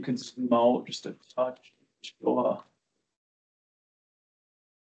Frederick. If you could zoom out just a touch, go a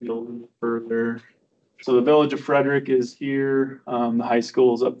little further. So the village of Frederick is here. The high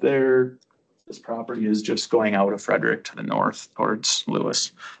school is up there. This property is just going out of Frederick to the north towards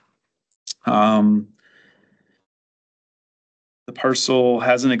Lewis. The parcel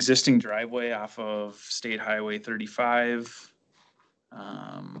has an existing driveway off of State Highway 35.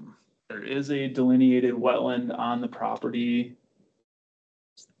 There is a delineated wetland on the property.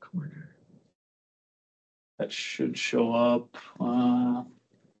 That should show up.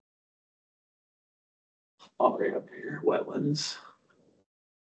 Right up here, wetlands.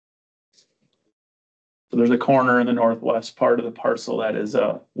 So there's a corner in the northwest part of the parcel that is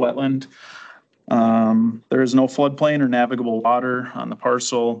a wetland. There is no floodplain or navigable water on the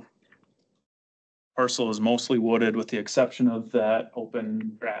parcel. Parcel is mostly wooded with the exception of that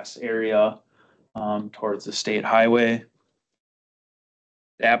open grass area towards the state highway.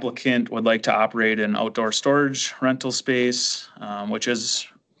 The applicant would like to operate an outdoor storage rental space, which is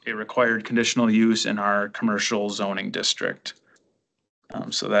a required conditional use in our commercial zoning district.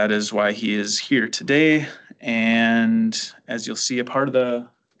 So that is why he is here today. And as you'll see, a part of the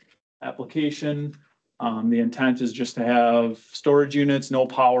application, the intent is just to have storage units, no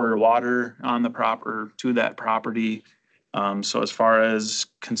power or water on the to that property. So as far as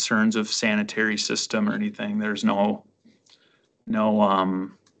concerns of sanitary system or anything, there's no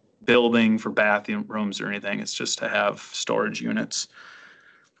building for bathrooms or anything. It's just to have storage units.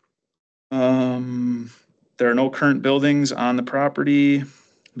 There are no current buildings on the property.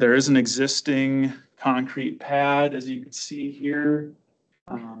 There is an existing concrete pad, as you can see here.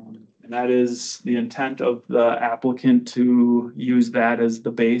 And that is the intent of the applicant to use that as the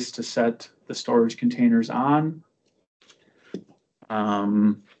base to set the storage containers on.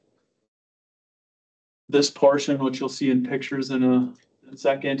 This portion, which you'll see in pictures in a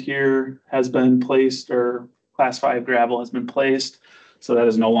second here, has been placed, or class 5 gravel has been placed. So that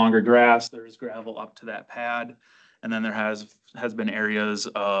is no longer grass. There is gravel up to that pad. And then there has been areas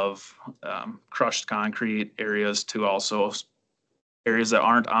of crushed concrete, areas to also areas that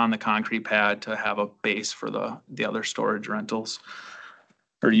aren't on the concrete pad to have a base for the other storage rentals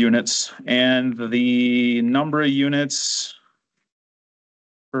or units. And the number of units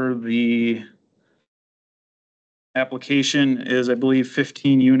for the application is, I believe,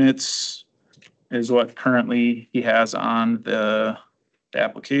 15 units is what currently he has on the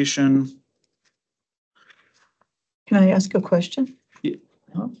application. Can I ask a question?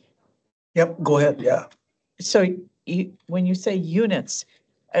 Yep, go ahead, yeah. So you, when you say units,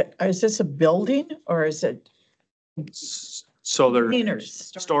 is this a building or is it So they're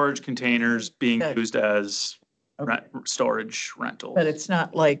containers? storage containers being Okay. used as Okay. storage rental. But it's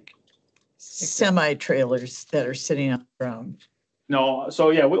not like semi-trailers that are sitting on the ground. No,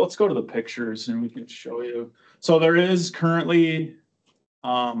 so yeah, let's go to the pictures and we can show you. So there is currently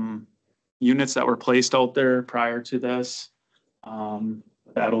units that were placed out there prior to this.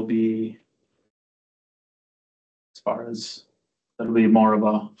 That'll be, as far as, that'll be more of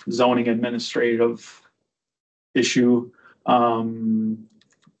a zoning administrative issue.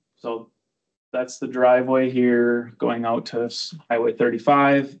 So that's the driveway here going out to Highway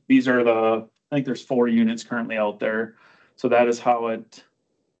 35. These are I think there's 4 units currently out there. So that is how it,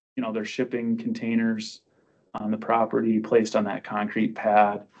 they're shipping containers on the property placed on that concrete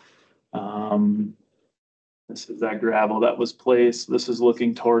pad. This is that gravel that was placed. This is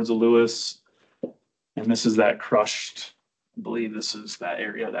looking towards Lewis. And this is that crushed, I believe this is that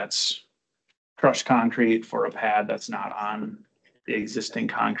area that's crushed concrete for a pad that's not on the existing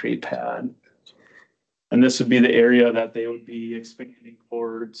concrete pad. And this would be the area that they would be expanding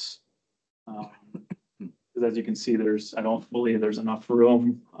towards. As you can see, I don't believe there's enough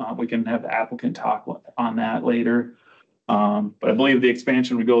room. We can have the applicant talk on that later. But I believe the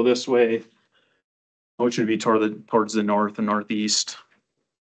expansion would go this way, which would be towards the north and northeast.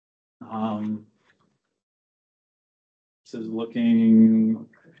 This is looking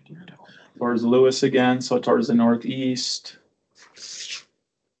towards Lewis again, so towards the northeast. This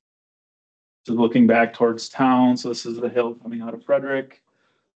is looking back towards town, so this is the hill coming out of Frederick,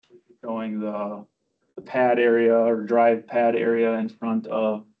 showing the pad area or drive pad area in front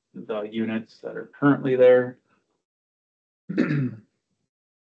of the units that are currently there. If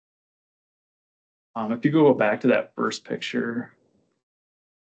you go back to that first picture.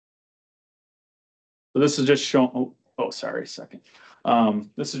 So this is just showing, sorry, second.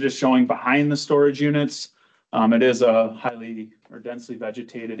 This is just showing behind the storage units. It is a highly or densely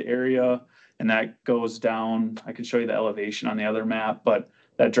vegetated area, and that goes down. I can show you the elevation on the other map, but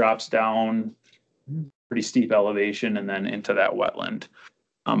that drops down pretty steep elevation and then into that wetland.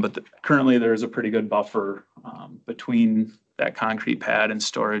 But currently there's a pretty good buffer between that concrete pad and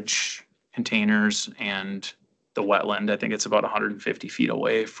storage containers and the wetland. I think it's about 150 feet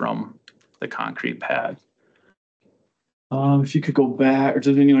away from the concrete pad. If you could go back, or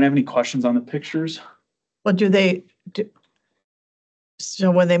does anyone have any questions on the pictures? Well,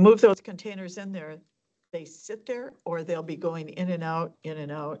 so when they move those containers in there, they sit there or they'll be going in and out, in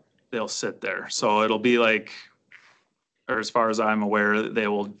and out? They'll sit there. So it'll be like, or as far as I'm aware,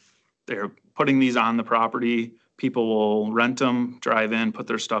 they're putting these on the property. People will rent them, drive in, put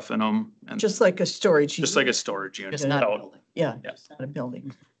their stuff in them. And Just like a storage. just like a storage unit. Just not a without- building. Yeah, Yeah. it's not a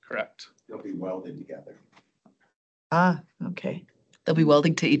building. Correct. They'll be welded together. Ah, okay. They'll be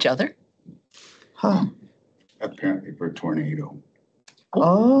welding to each other? Huh. Apparently for a tornado.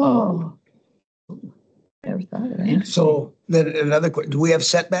 Oh. Never thought of that. So then another question, do we have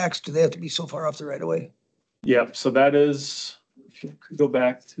setbacks? Do they have to be so far off the right of way? Yep. So that is, if you could go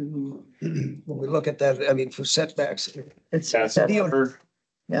back to. When we look at that, I mean, for setbacks, It's, That's that- or-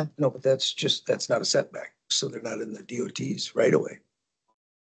 no, but that's not a setback. So they're not in the DOTs right away.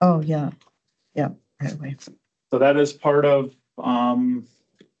 oh, yeah. Yeah, right away. So that is part of the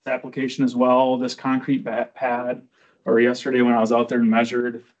application as well. This concrete pad, or yesterday when I was out there and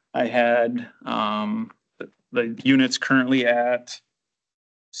measured, I had the units currently at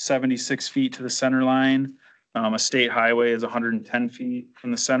 76 feet to the center line. A state highway is 110 feet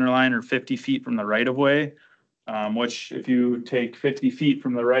from the center line or 50 feet from the right of way. Which if you take 50 feet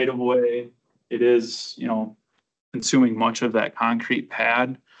from the right of way, it is, consuming much of that concrete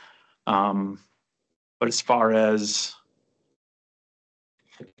pad. But as far as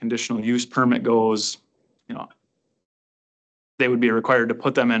the conditional use permit goes, they would be required to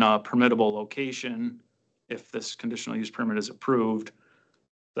put them in a permittable location if this conditional use permit is approved.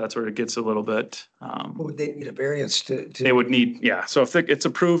 That's where it gets a little bit, Would they need a variance to? they would need, yeah. So if it's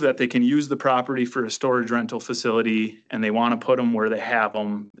approved that they can use the property for a storage rental facility and they want to put them where they have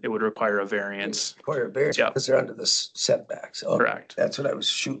them, it would require a variance. Require a variance Yeah. because they're under the setbacks. Oh, Correct. that's what I was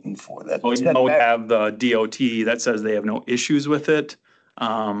shooting for. That Well, you know, we setback- have the DOT that says they have no issues with it.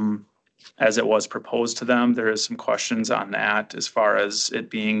 As it was proposed to them, there is some questions on that as far as it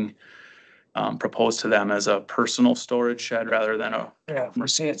being proposed to them as a personal storage shed rather than a, Yeah, we're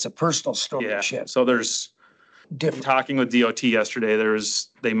saying it's a personal yeah. storage shed. So there's, Different. talking with DOT yesterday,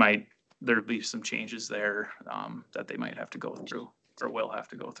 there'd be some changes there, that they might have to go through or will have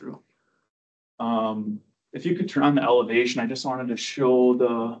to go through. If you could turn on the elevation, I just wanted to show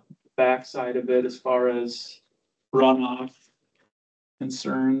the backside of it as far as runoff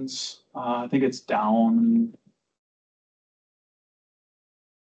concerns. I think it's down.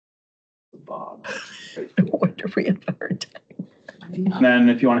 Bob. I wonder if we have a hard time. And then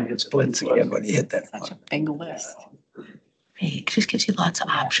if you want to hit Splits again when you hit that. Such a big list. Hey, it just gives you lots of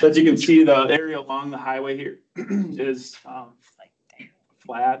options. As you can see, the area along the highway here is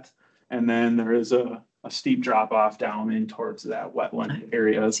flat. And then there is a steep drop off down in towards that wetland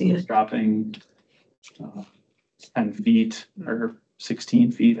area. So it's dropping 10 feet or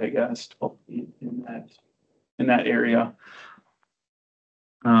 16 feet, I guess, 12 feet in that area.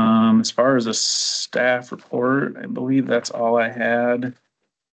 As far as a staff report, I believe that's all I had.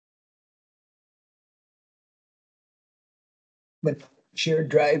 But shared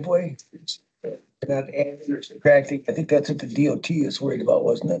driveway, it's not adding or subtracting. I think that's what the DOT is worried about,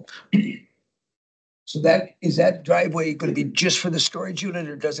 wasn't it? So is that driveway going to be just for the storage unit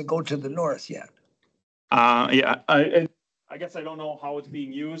or does it go to the north yet? Yeah, I guess I don't know how it's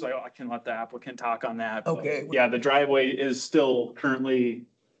being used. I can let the applicant talk on that. but Okay. Yeah, the driveway is still currently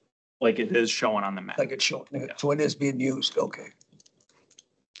like it is showing on the map. Like it's showing, so it is being used, okay.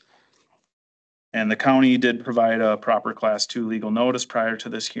 And the county did provide a proper class 2 legal notice prior to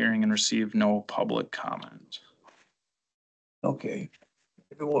this hearing and received no public comment. Okay.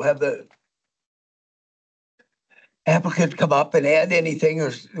 Maybe we'll have the applicant come up and add anything,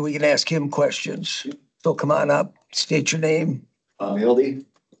 or we can ask him questions. So come on up, state your name. Mildy.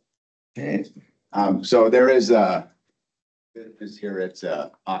 Okay. So there is here, it's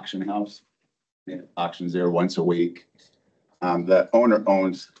a auction house. It auctions there once a week. The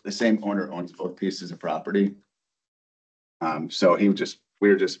same owner owns both pieces of property. So we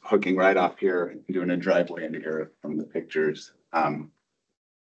were just hooking right off here and doing a driveway into here from the pictures. And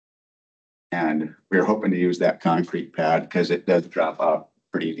we were hoping to use that concrete pad because it does drop off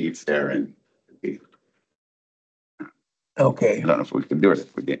pretty deep there and Okay, I don't know if we can do it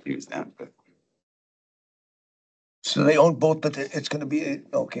if we didn't use that, but. so they own both, but it's gonna be,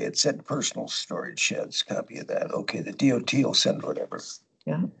 okay, it said personal storage sheds, copy of that. Okay, the DOT will send whatever.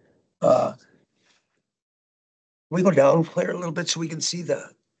 Yeah. We go down, Claire, a little bit so we can see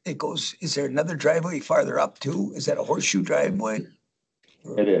is there another driveway farther up too? Is that a horseshoe driveway?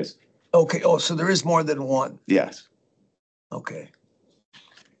 It is, Okay, oh, so there is more than one. yes. Okay.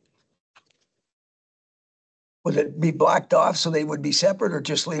 Would it be blocked off so they would be separate or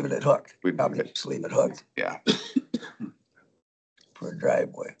just leave it hooked? We'd Probably just leave it hooked Yeah, for a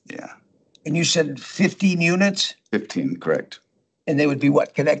driveway. yeah. And you said 15 units 15, correct. and they would be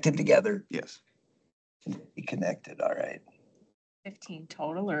what, connected together? Yes. Be connected, all right. 15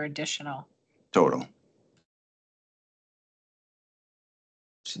 total or additional? Total.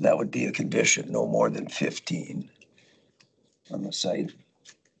 So that would be a condition, no more than 15 on the site.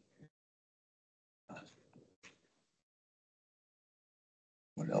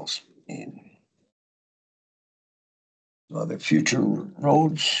 What else? Other future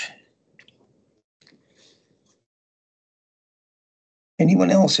roads?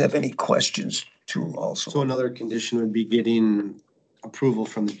 Anyone else have any questions too also? So another condition would be getting approval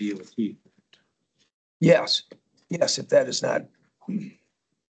from the DOT. Yes, if that is not,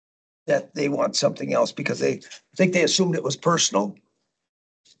 that they want something else because they think they assumed it was personal.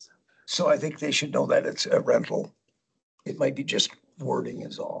 So I think they should know that it's a rental. It might be just wording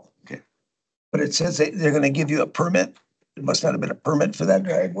is all. Okay. But it says they're gonna give you a permit. It must not have been a permit for that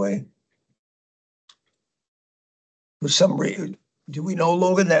driveway. For some reason, do we know,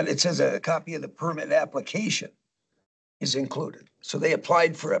 Logan, that it says a copy of the permit application is included? So they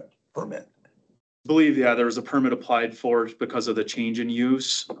applied for a permit. Believe, yeah, there was a permit applied for because of the change in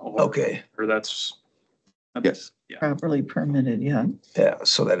use. Okay, Or that's. Yes. Properly permitted, yeah. yeah,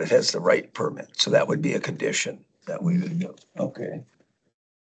 so that it has the right permit. So that would be a condition that we would do. Okay.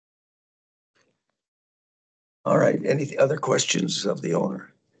 All right, any other questions of the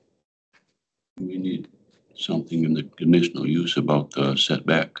owner? We need something in the conditional use about the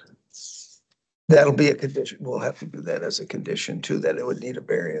setback. That'll be a condition. We'll have to do that as a condition too, that it would need a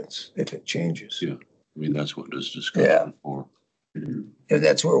variance if it changes. Yeah. I mean, that's what was discussed Yeah. before. And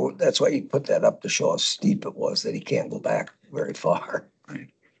that's why he put that up to show how steep it was, that he can't go back very far. Right.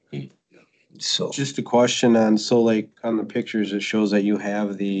 So, Just a question on, so like on the pictures, it shows that you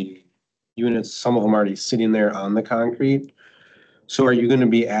have the units, some of them already sitting there on the concrete. So are you gonna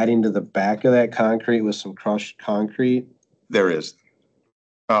be adding to the back of that concrete with some crushed concrete There is.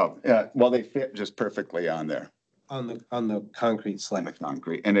 Oh, yeah, well, they fit just perfectly on there, on the concrete on the slab?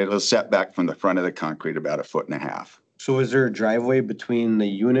 concrete, and it'll set back from the front of the concrete about 1.5 feet. So is there a driveway between the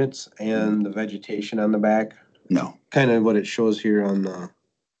units and the vegetation on the back? No, Kind of what it shows here on the.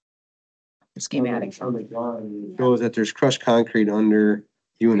 Schematic. On the drawing, it shows that there's crushed concrete under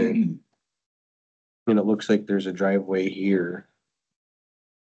unit. And it looks like there's a driveway here.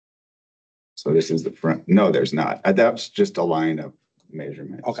 so this is the front. No, there's not. That's just a line of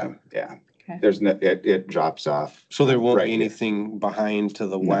measurement. Okay. So, yeah. Okay. There's no, it drops off. So there won't Right be here. anything behind to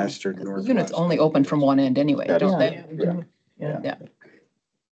the No. west or The northwest? units only open from one end anyway, That is don't they? correct, yeah. Yeah.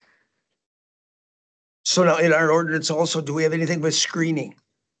 so now in our ordinance also, do we have anything with screening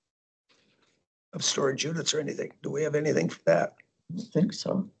of storage units or anything? Do we have anything for that? I think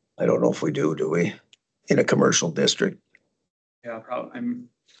so. I don't know if we do we? In a commercial district, Yeah, probably,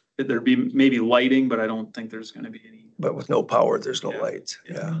 there'd be maybe lighting, but I don't think there's gonna be any. but with no power, there's no Yeah. lights.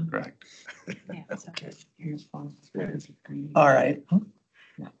 Yeah. Correct. Okay. All right.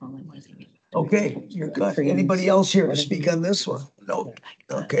 Okay, you're good. Anybody else here to speak on this one? No.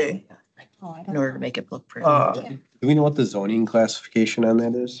 Okay. In order to make it look pretty. Do we know what the zoning classification on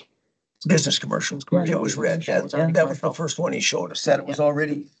that is? Business commercials. It was red. That was the first one he showed us. That it was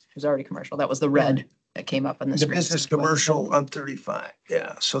already It was already commercial. That was the red that came up on the the screen. business commercial on 35.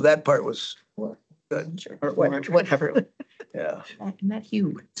 Yeah, so that part was good. Or whatever. Yeah, Isn't that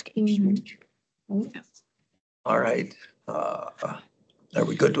huge? It's all right. Are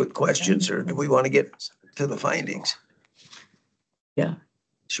we good with questions or do we want to get to the findings? Yeah.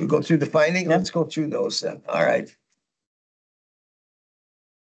 Should we go through the findings? Let's go through those then. All right.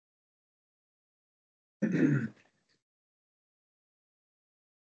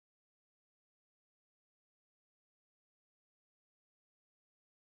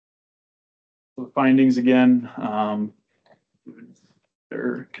 The findings again,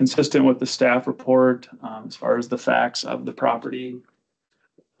 they're consistent with the staff report, as far as the facts of the property.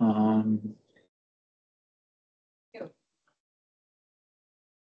 Is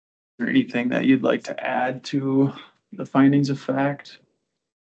there anything that you'd like to add to the findings of fact?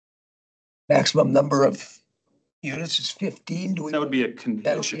 Maximum number of units is 15. Do we? That would be a That would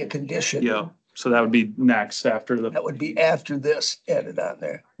condition. be a condition. Yeah, so that would be next after the, That would be after this added on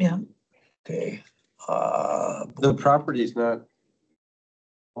there. Yeah. Okay. The property's not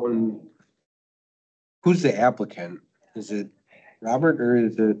on. Who's the applicant? Is it Robert or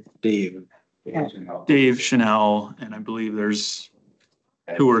is it Dave? Dave Chanel, and I believe there's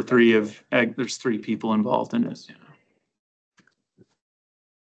there's 3 people involved in this, yeah.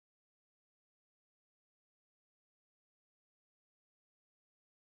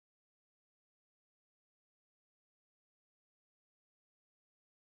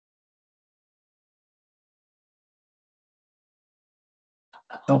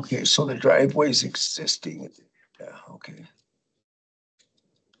 Okay, so the driveway's existing. Yeah, okay.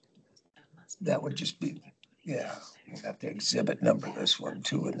 That would just be, yeah, we'll have to exhibit number this one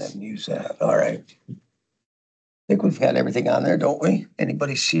too and then use that. All right. I think we've got everything on there, don't we?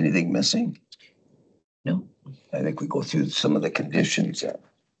 Anybody see anything missing? No. I think we go through some of the conditions.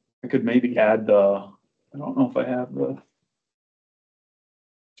 I could maybe add I don't know if I have as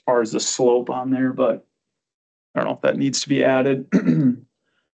far as the slope on there, but I don't know if that needs to be added.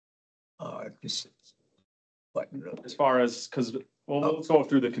 Just button it up. As far as, because we'll go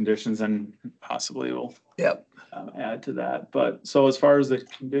through the conditions and possibly we'll Yep. add to that. But so as far as the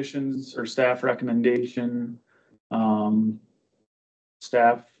conditions or staff recommendation,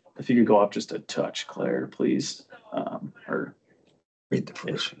 staff, if you could go up just a touch, Claire, please, or Read the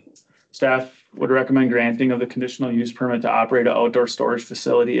first one. staff would recommend granting of the conditional use permit to operate an outdoor storage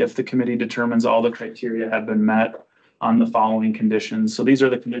facility if the committee determines all the criteria have been met on the following conditions. So these are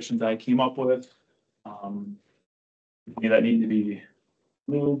the conditions I came up with. That need to be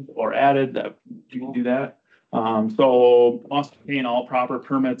moved or added, that you can do that. So must obtain all proper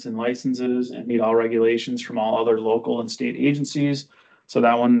permits and licenses and meet all regulations from all other local and state agencies. So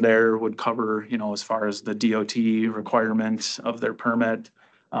that one there would cover, as far as the DOT requirements of their permit,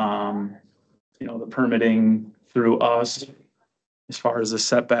 the permitting through us, as far as the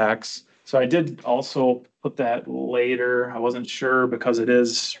setbacks. So I did also put that later. I wasn't sure because it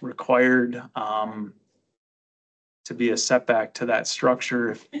is required, to be a setback to that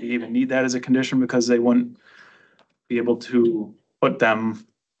structure, if you even need that as a condition, because they wouldn't be able to put them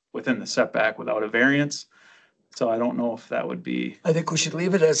within the setback without a variance. So I don't know if that would be, I think we should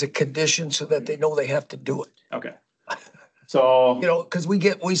leave it as a condition so that they know they have to do it. okay. So. You know, because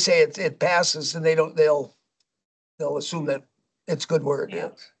we say it passes and they'll assume that it's good where it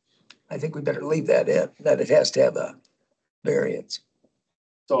is. I think we better leave that in, that it has to have a variance.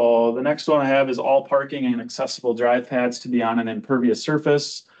 So the next one I have is all parking and accessible drive pads to be on an impervious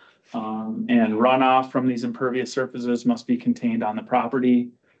surface. And runoff from these impervious surfaces must be contained on the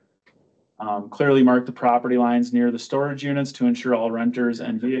property. Clearly mark the property lines near the storage units to ensure all renters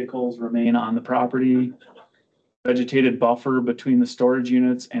and vehicles remain on the property. Vegetated buffer between the storage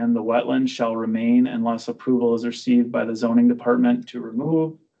units and the wetland shall remain unless approval is received by the zoning department to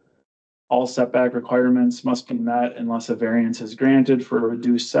remove. All setback requirements must be met unless a variance is granted for a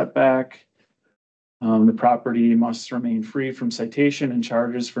reduced setback. The property must remain free from citation and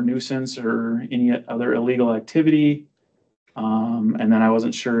charges for nuisance or any other illegal activity. And then I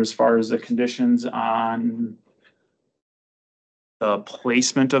wasn't sure as far as the conditions on the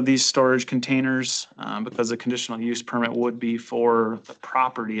placement of these storage containers, because the conditional use permit would be for the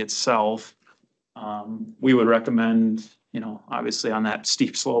property itself. We would recommend, obviously on that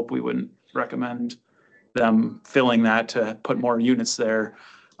steep slope, we wouldn't recommend them filling that to put more units there.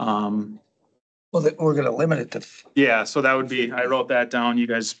 Well, we're gonna limit it to, Yeah, so that would be, I wrote that down. You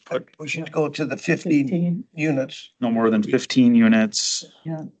guys put we should go to the 15 units. no more than 15 units.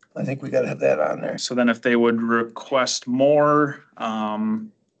 I think we gotta have that on there. So then if they would request more,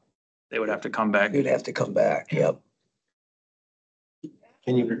 they would have to come back. You'd have to come back, yep.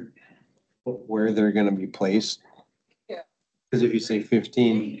 Can you, where they're gonna be placed? Cause if you say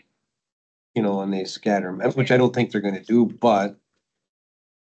 15, and they scatter them, which I don't think they're gonna do, but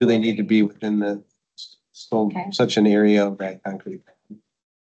do they need to be within the, such an area of that concrete? I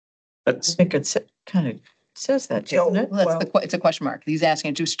That's, think it's kind of says that, doesn't it? Well, it's a question mark. He's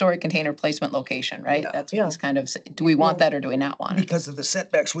asking to storage container placement location, right? Yeah. That's what he's kind of, do we want that or do we not want it? Because of the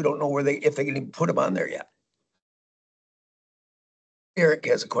setbacks, we don't know if they can even put them on there yet. Eric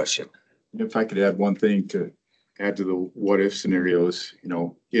has a question. If I could add one thing to add to the what if scenarios,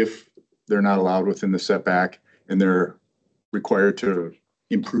 if they're not allowed within the setback and they're required to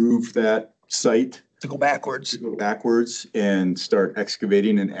improve that site, To go backwards. to go backwards and start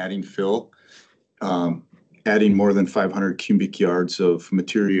excavating and adding fill, adding more than 500 cubic yards of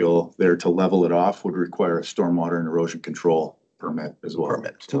material there to level it off would require a stormwater and erosion control permit as well.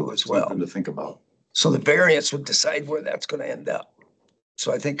 Permit too as well. Something to think about. So the variance would decide where that's gonna end up.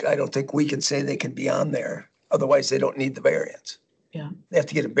 So I don't think we can say they can be on there. Otherwise, they don't need the variance. Yeah. They have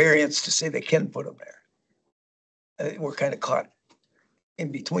to get a variance to say they can put them there. I think we're kind of caught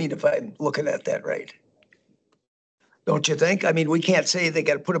in between if I'm looking at that right. Don't you think? I mean, we can't say they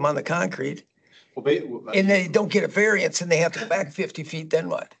gotta put them on the concrete and they don't get a variance and they have to go back 50 feet, then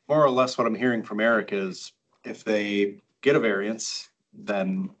what? More or less what I'm hearing from Eric is if they get a variance,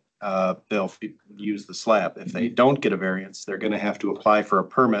 then they'll use the slab. If they don't get a variance, they're gonna have to apply for a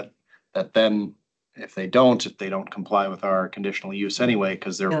permit that then, if they don't comply with our conditional use anyway,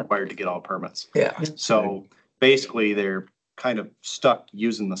 because they're Yeah. required to get all permits. Yeah, So basically, they're kind of stuck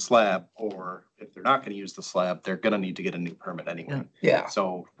using the slab, or if they're not gonna use the slab, they're gonna need to get a new permit anyway. yeah,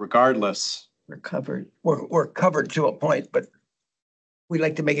 So regardless, We're covered. we're covered to a point, but we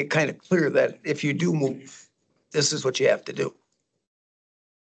like to make it kind of clear that if you do move, this is what you have to do.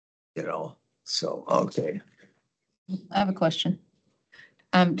 So, okay. I have a question.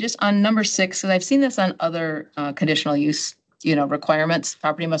 Just on number 6, because I've seen this on other conditional use, requirements.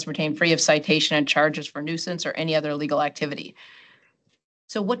 Property must retain free of citation and charges for nuisance or any other legal activity.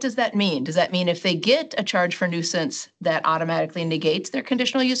 So what does that mean? Does that mean if they get a charge for nuisance, that automatically negates their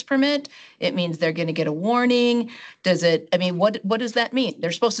conditional use permit? It means they're going to get a warning? What does that mean?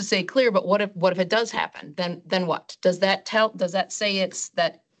 They're supposed to say clear, but what if it does happen? Then what? Does that say it's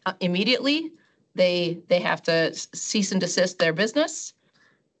that immediately they have to cease and desist their business?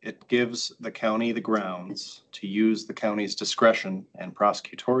 it gives the county the grounds to use the county's discretion and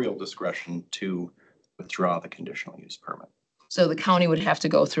prosecutorial discretion to withdraw the conditional use permit. So the county would have to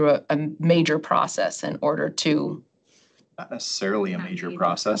go through a major process in order to. Not necessarily a Not major major.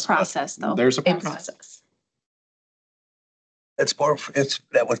 process. Process, though. There's a A process. process.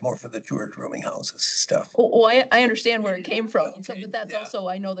 That was more for the tourist rooming houses stuff. Oh, I understand where it came from. So, but that's also,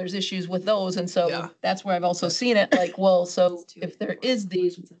 I know there's issues with those. And so Yeah. that's where I've also seen it like, well, so if there is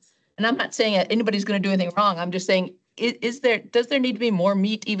these, and I'm not saying that anybody's going to do anything wrong. I'm just saying does there need to be more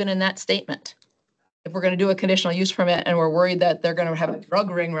meat even in that statement? If we're gonna do a conditional use permit and we're worried that they're gonna have a drug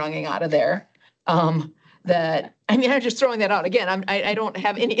ring running out of there, that, I mean, I'm just throwing that out. Again, I don't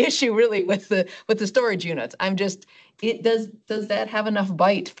have any issue really with the storage units. I'm just, does that have enough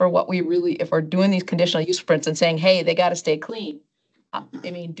bite for what we really, if we're doing these conditional use permits and saying, hey, they gotta stay clean? I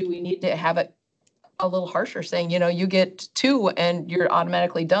mean, do we need to have it a little harsher, saying, you get 2 and you're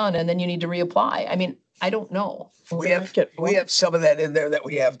automatically done, and then you need to reapply? I mean, I don't know. We have some of that in there that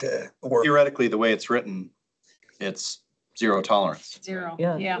we have to work. Theoretically, the way it's written, it's 0 tolerance. 0.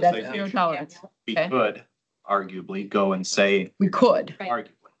 Yeah. Yeah. That's 0 tolerance. We Okay. could arguably go and say, We could. Right. arguably,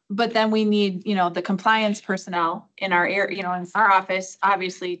 But then we need, the compliance personnel in our area, in our office,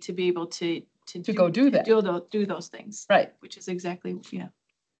 obviously, to be able to go do that. Do those things. Right. Which is exactly,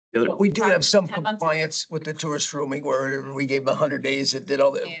 We do have some 10 months. compliance with the tourist rooming where we gave them 100 days. It did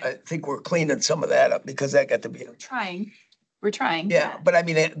all that. Yeah. I think we're cleaning some of that up because that got to be, we're trying. yeah, but I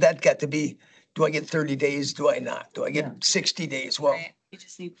mean, that got to be, do I get 30 days? Do I not? Do I Yeah. get 60 days? Well, Right. You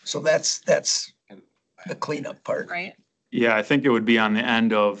just need, so that's the cleanup part. Right. Yeah, I think it would be on the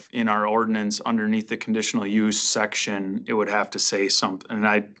end of, in our ordinance, underneath the conditional use section, it would have to say something. And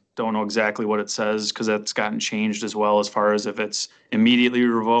I don't know exactly what it says, because that's gotten changed as well, as far as if it's immediately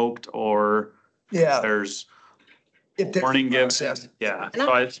revoked or Yeah. there's If there's warning given. process. Yeah. And I'm So not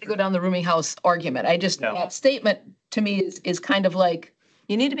I- trying to go down the rooming house argument. I just, Yeah. that statement to me is kind of like,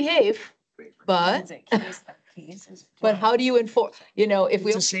 you need to behave, but, but how do you enforce, if we It's the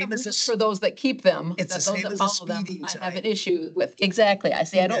only same have as rules this- for those that keep them, It's that the those same that as a follow them, speeding I have an sign. issue with. Exactly. I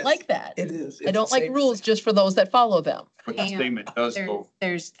say, I It don't is. like that. It is. I don't like rules just for those that follow them. But the And statement does go,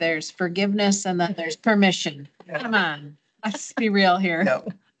 There's forgiveness and then there's permission. Come on, let's be real here. Yeah.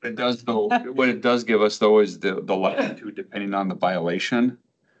 it does though, what it does give us though is the latitude, depending on the violation,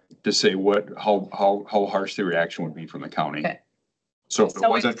 to say how harsh the reaction would be from the county. Okay. So if it So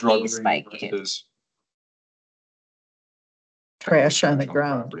was a it's drug case ring by case. versus Trash on the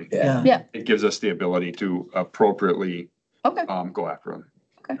ground. property, Yeah. Yeah. it gives us the ability to appropriately Okay. go after them.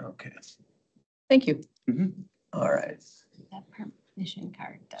 Okay. Thank you. All right. That permission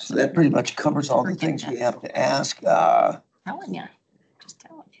card does. So that pretty much covers all the things we have to ask. Telling you, just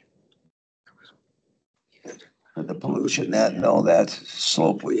telling you. For the pollution, that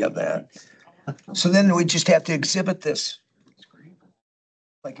slope, we have that. So then we just have to exhibit this.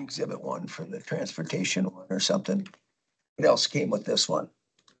 Like exhibit 1 for the transportation one or something. What else came with this one?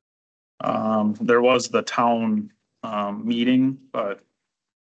 There was the town, meeting, but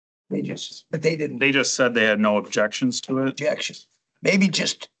They didn't they just said they had no objections to it. objection. Maybe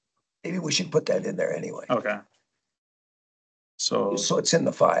we should put that in there anyway. Okay. So, So it's in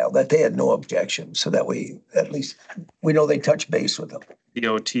the file that they had no objection, so that at least we know they touched base with them.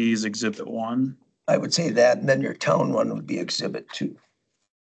 DOT's exhibit 1. I would say that, and then your town one would be exhibit 2.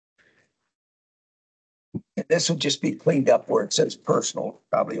 And this would just be cleaned up where it says personal,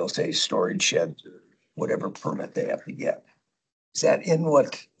 probably it'll say storage shed, whatever permit they have to get. Is that in one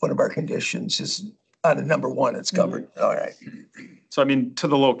of our conditions is on number 1, it's covered, all right. So I mean, to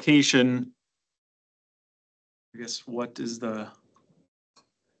the location, I guess what is the,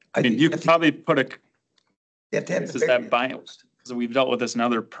 I mean, think you could probably put a, you have to have the is that bind? Because we've dealt with this in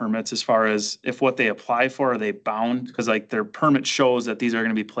other permits as far as if what they apply for, are they bound? Because like their permit shows that these are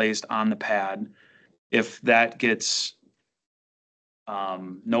gonna be placed on the pad. If that gets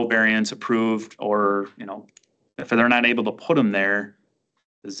no variance approved, or, if they're not able to put them there,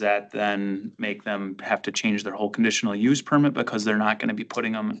 does that then make them have to change their whole conditional use permit because they're not gonna be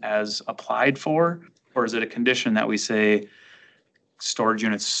putting them as applied for? Or is it a condition that we say storage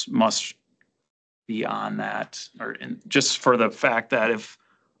units must be on that, just for the fact that if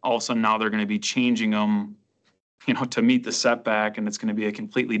all of a sudden now they're gonna be changing them, to meet the setback, and it's gonna be a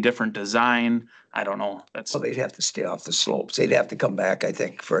completely different design? I don't know. That's, So they'd have to stay off the slopes. They'd have to come back, I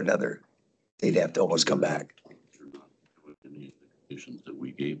think, they'd have to almost come back. Any conditions that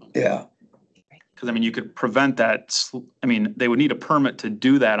we gave them. Yeah. because I mean, you could prevent that, they would need a permit to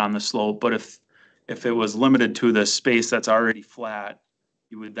do that on the slope, but if it was limited to the space that's already flat,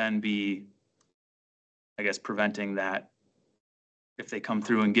 you would then be, I guess, preventing that if they come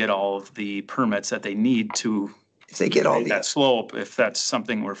through and get all of the permits that they need to If they get all create that the, slope, if that's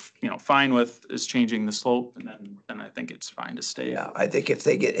something we're, fine with, is changing the slope, and then I think it's fine to stay. yeah, I think if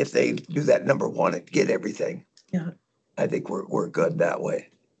they do that number 1 and get everything. Yeah. I think we're good that way.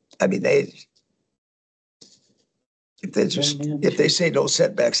 I mean, if they say no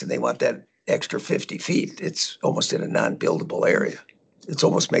setbacks and they want that extra 50 feet, it's almost in a non-buildable area. It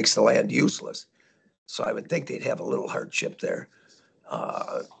almost makes the land useless. So I would think they'd have a little hardship there.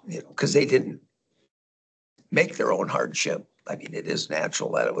 Because they didn't, make their own hardship. I mean, it is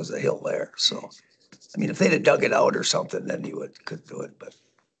natural that it was a hill there, so. I mean, if they'd have dug it out or something, then you could do it, but.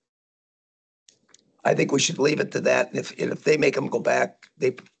 I think we should leave it to that. And if they make them go back,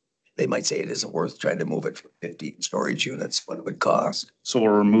 they might say it isn't worth trying to move it for 50 storage units, what it would cost. So we'll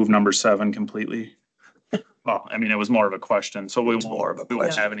remove number 7 completely. Well, I mean, it was more of a question, so we It's more of a won't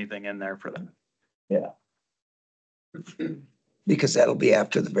question. have anything in there for that. Yeah. Because that'll be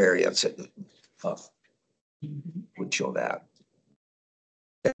after the variance. Would show that.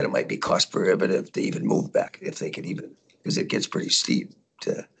 And it might be cost prohibitive to even move back if they could even, because it gets pretty steep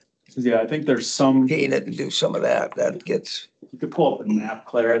to Yeah, I think there's some, gain it and do some of that. That gets, you could pull up the map,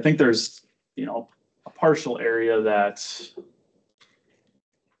 Claire. I think there's, a partial area that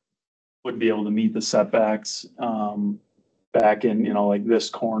would be able to meet the setbacks. Back in, like this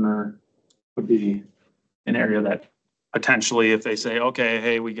corner would be an area that potentially if they say, okay,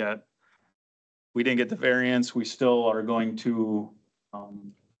 hey, we didn't get the variance, we still are going to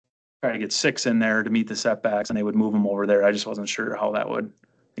try to get 6 in there to meet the setbacks, and they would move them over there. I just wasn't sure how that would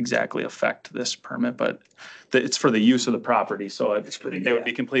exactly affect this permit, but it's for the use of the property, so they would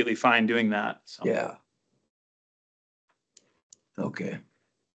be completely fine doing that. So. yeah. Okay.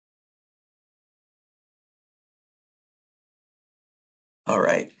 All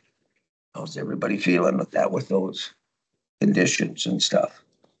right. How's everybody feeling with that, with those conditions and stuff?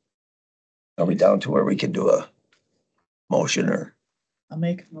 Are we down to where we can do a motion or? I'll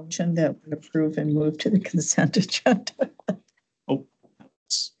make a motion that we approve and move to the consent agenda.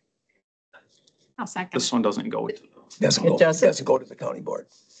 I'll second. This one doesn't go to. Doesn't go to the county board.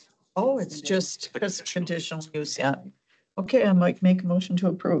 Oh, it's just because conditional use, yeah. Okay, I might make a motion to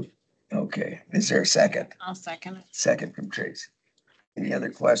approve. Okay, is there a second? I'll second it. Second from Tracy. Any other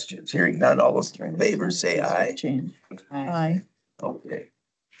questions? Hearing none, all those in favor say aye. Jane. Aye. Okay.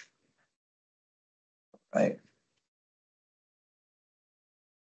 Right.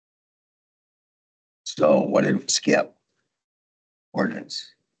 So what did we skip?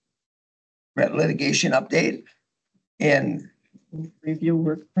 Ordinance. We're at litigation update and Review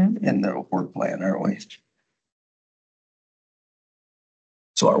work plan. in the work plan, aren't we?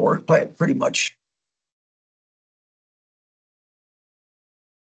 So our work plan pretty much.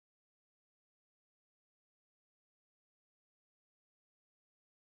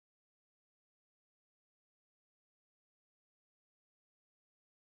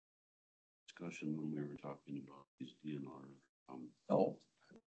 Discussion when we were talking about these DNR. Oh,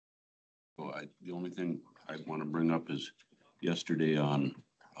 So the only thing I want to bring up is yesterday on,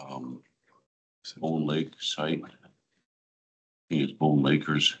 Bone Lake site. I think it's Bone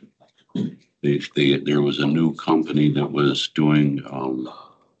Lakers. There was a new company that was doing,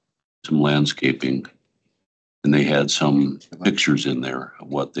 some landscaping. And they had some pictures in there of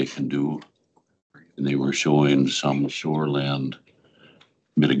what they can do. And they were showing some shoreland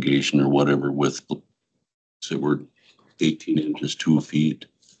mitigation or whatever with, so we're 18 inches, 2 feet.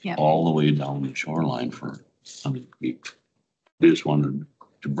 Yeah. All the way down the shoreline for 100 feet. I just wanted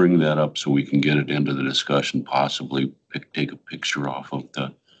to bring that up so we can get it into the discussion, possibly take a picture off of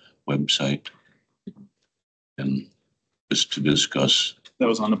the website. And just to discuss. That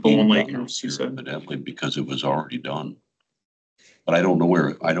was on the Bone Lake, you said. Evidently, because it was already done. But I don't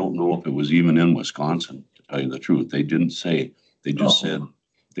know if it was even in Wisconsin, to tell you the truth. They didn't say, they just said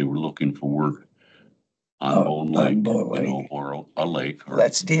they were looking for work on Bone Lake, or a lake. well,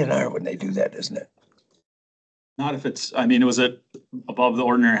 that's DNR when they do that, isn't it? Not if it's, was it above the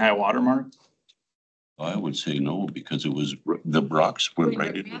ordinary high water mark? I would say no, because it was, the rocks went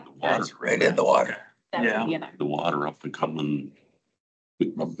right into the water. That's right in the water. Yeah. The water up and coming.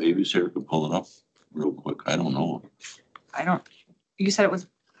 Maybe Sarah could pull it up real quick. I don't know. You said it was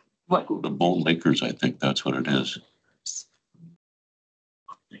what? The Bone Lakers, I think that's what it is.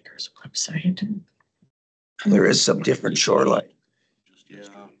 Lakers website. There is some different shoreline. Yeah.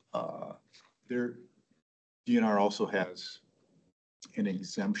 Their DNR also has an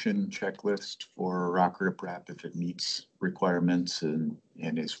exemption checklist for rock riprap if it meets requirements and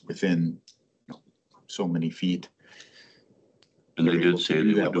is within so many feet. And they did say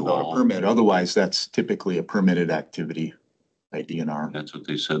they would do without all. a permit. Otherwise, that's typically a permitted activity by DNR. That's what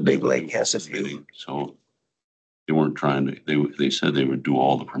they said. Big Lake has a few. So they weren't trying to, they said they would do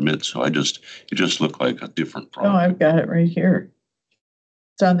all the permits. So it just looked like a different Oh, project. I've got it right here.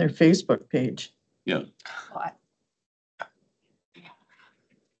 It's on their Facebook page. Yeah.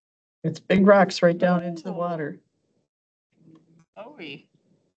 It's big rocks right down into the water. Oh, Yeah,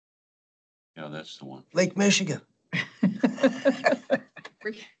 that's the one. Lake Michigan.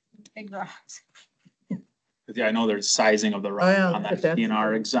 Big rocks. Yeah, I know there's sizing of the rock yeah, on that that's-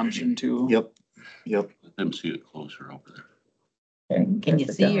 DNR exemption too. Yep. But them see it closer over there. Can you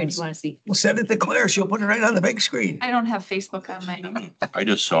see or do you want to see? We'll send it to Claire. She'll put it right on the big screen. I don't have Facebook on my, I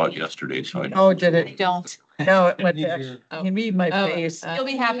just saw it yesterday, so I. Oh, did I it? don't. No, it went back. You can read my Oh, face. You'll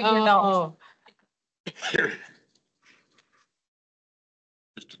be happy to know.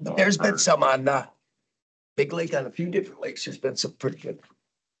 Just a thought. There's been some on, Big Lake, on a few different lakes. There's been some pretty good.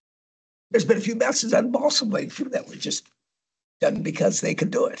 There's been a few messes on Balsam Lake too that were just done because they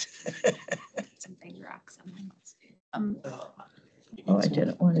could do it. Some big rocks on my notes. Oh, I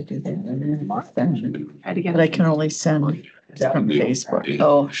didn't want to do that. Try to get. But I can only send from Yeah. Facebook.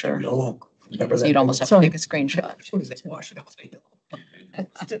 Oh, sure. No. Remember So that? you'd almost have to take a screenshot. As soon as they wash it out, they know.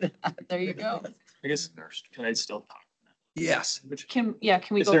 There you go. I guess, can I still talk? Yes. Can we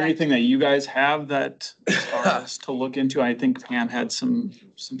Is go there back? anything that you guys have that as far as to look into? I think Pam had some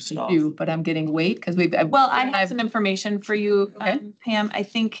stuff. You, but I'm getting weight because we've. Well, I have some information for you, Okay. Pam. I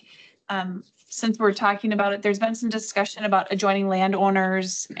think, since we're talking about it, there's been some discussion about adjoining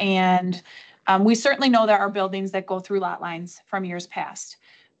landowners. And we certainly know there are buildings that go through lot lines from years past.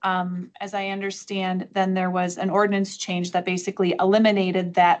 As I understand, then there was an ordinance change that basically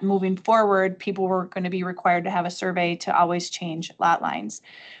eliminated that. Moving forward, people were going to be required to have a survey to always change lot lines.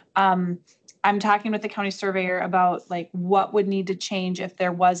 I'm talking with the county surveyor about like what would need to change if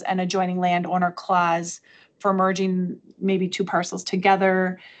there was an adjoining landowner clause for merging maybe two parcels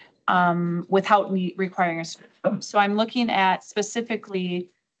together, without requiring a survey. So I'm looking at specifically,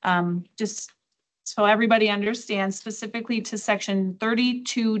 just so everybody understands, specifically to section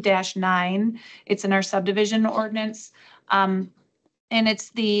 32-9. It's in our subdivision ordinance. And it's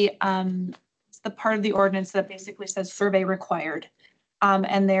the part of the ordinance that basically says survey required.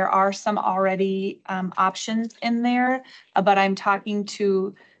 And there are some already options in there, but I'm talking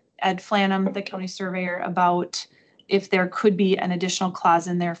to Ed Flanham, the county surveyor, about if there could be an additional clause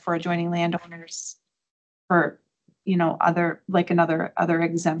in there for adjoining landowners for, other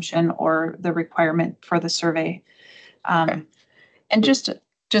exemption or the requirement for the survey. And just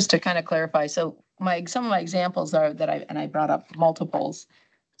to kind of clarify, so some of my examples are that I brought up multiples.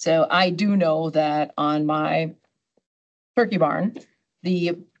 So I do know that on my turkey barn,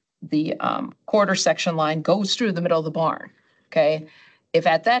 the quarter section line goes through the middle of the barn. Okay. If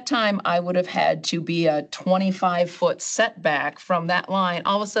at that time I would have had to be a 25-foot setback from that line,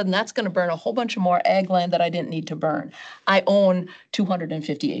 all of a sudden that's going to burn a whole bunch of more ag land that I didn't need to burn. I own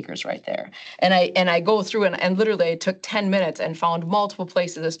 250 acres right there. And I go through and literally it took 10 minutes and found multiple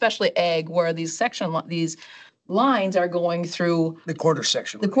places, especially ag, where these lines are going through. The quarter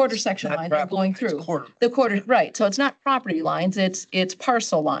section. The quarter section Not lines are property, going it's through. quarter. The quarter, right. So it's not property lines, it's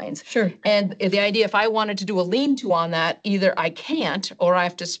parcel lines. Sure. And the idea, if I wanted to do a lean-to on that, either I can't, or I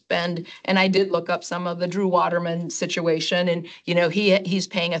have to spend, and I did look up some of the Drew Waterman situation, and, he's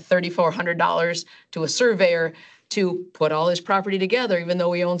paying $3,400 to a surveyor to put all his property together, even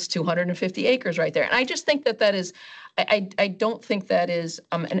though he owns 250 acres right there. And I just think that is, I don't think that is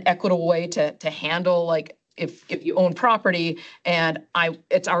an equitable way to handle, like, if you own property and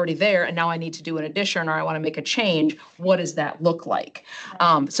it's already there and now I need to do an addition or I want to make a change, what does that look like?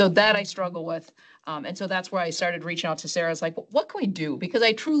 So that I struggle with. And so that's where I started reaching out to Sarah. I was like, what can we do? Because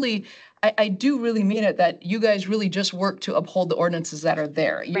I do really mean it, that you guys really just work to uphold the ordinances that are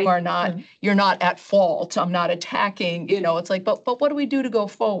there. You are not, you're not at fault. I'm not attacking, it's like, but what do we do to go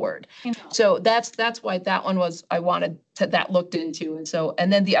forward? So that's why that one was, I wanted that looked into.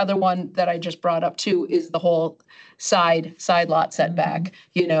 And then the other one that I just brought up too is the whole side lot setback,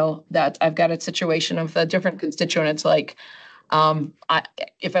 that I've got a situation of a different constituent. It's like,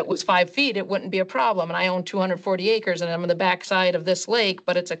 if it was 5 feet, it wouldn't be a problem. And I own 240 acres and I'm on the backside of this lake,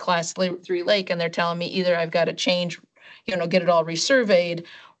 but it's a class 3 lake. And they're telling me either I've got to change, get it all resurveyed,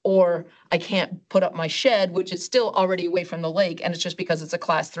 or I can't put up my shed, which is still already away from the lake. And it's just because it's a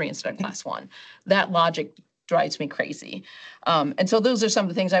class 3 instead of class 1. That logic drives me crazy. And so those are some of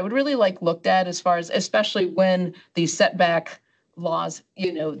the things I would really like looked at, as far as, especially when these setback laws,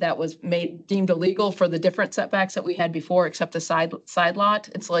 that was deemed illegal for the different setbacks that we had before, except the side lot.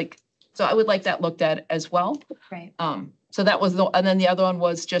 It's like, so I would like that looked at as well. Right. So that was and then the other one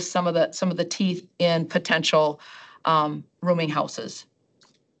was just some of the teeth in potential rooming houses.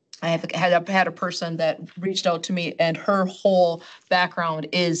 I have had a person that reached out to me, and her whole background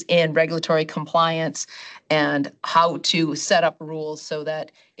is in regulatory compliance and how to set up rules so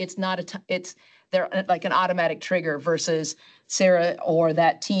that it's not they're like an automatic trigger versus Sarah or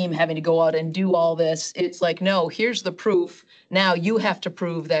that team having to go out and do all this. It's like, no, here's the proof. Now you have to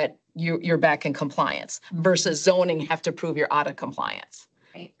prove that you're back in compliance versus zoning have to prove you're out of compliance.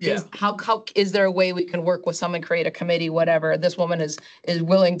 Yeah. How, is there a way we can work with someone, create a committee, whatever? This woman is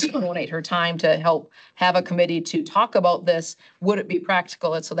willing to donate her time to help have a committee to talk about this. Would it be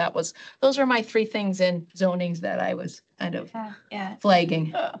practical? And so those are my 3 things in zonings that I was kind of Yeah.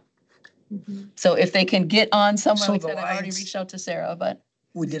 flagging. So if they can get on somewhere, So like the I said, I've already lines- reached out to Sarah, but.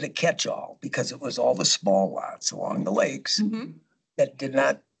 We did a catch-all because it was all the small lots along the lakes Mhm. that did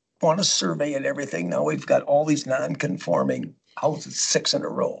not want to survey and everything. Now we've got all these non-conforming houses, 6 in a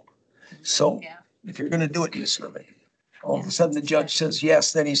row. So Yeah. if you're gonna do it, you survey. All of a sudden, the judge says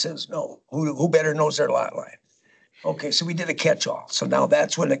yes, then he says no. Who better knows their lot line? Okay, so we did a catch-all. So now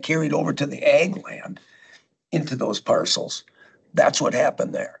that's when it carried over to the ag land into those parcels. That's what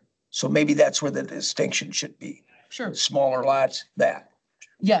happened there. So maybe that's where the distinction should be. Sure. Smaller lots, that.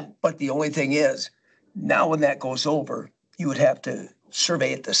 Yeah, But the only thing is, now when that goes over, you would have to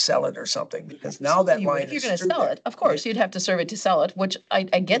survey it to sell it or something, because now that you would, line if you're is. gonna sell it, of course, you'd have to survey to sell it, which I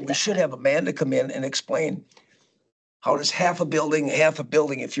get We that. should have Amanda come in and explain how does half a building,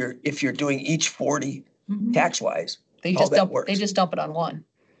 if you're doing each 40 Mhm. tax wise, They how just that dump, works. they just dump it on one.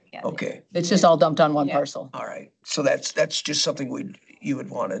 Okay, It's just all dumped on one Yeah. parcel. all right. So that's just something you would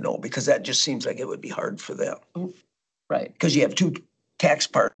want to know, because that just seems like it would be hard for them, Right. because you have 2 tax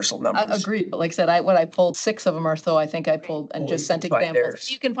parcel I numbers. agree, but like I said, when I pulled 6 of them or so, I think I pulled and Oh, just you sent can find examples.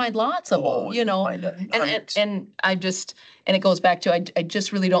 theirs. You can find lots of Oh, them, you you know? find And, hundreds. and it goes back to, I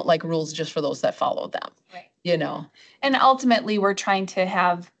just really don't like rules just for those that follow them. Right. You know? And ultimately, we're trying to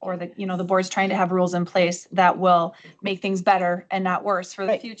have, or the board's trying to have rules in place that will make things better and not worse for the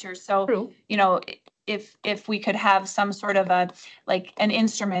Right. future. So, True. if we could have some sort of an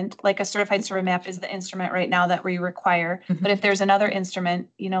instrument, like a certified survey map is the instrument right now that we require. Mhm. But if there's another instrument,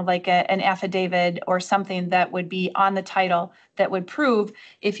 like an affidavit or something that would be on the title that would prove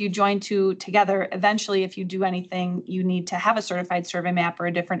if you join 2 together, eventually, if you do anything, you need to have a certified survey map or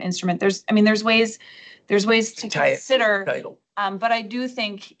a different instrument. There's ways to Tie it to the consider. title. But I do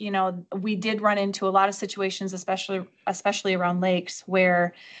think, we did run into a lot of situations, especially around lakes,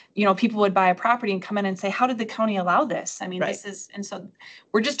 where, people would buy a property and come in and say, how did the county allow this? I mean, this is, and so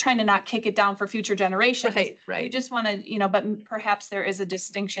we're just trying to not kick it down for future generations. Right, We right. just want to, but perhaps there is a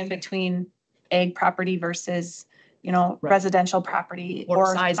distinction between ag property versus, residential property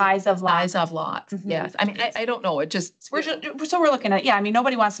or size of lot. Size of lots, Mhm. yes. I mean, I don't know, it just. We're looking at,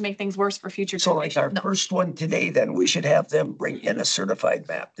 nobody wants to make things worse for future So like generations. our first one today, then we should have them bring in a certified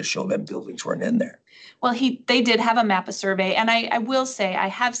map to show them buildings weren't in there. Well, they did have a map of survey, and I will say, I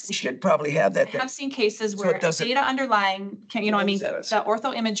have We seen, should probably have I that. have seen cases So where it doesn't- data underlying, What is that? the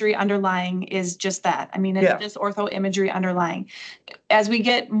ortho imagery underlying is just that. I mean, Yeah. it's just ortho imagery underlying. As we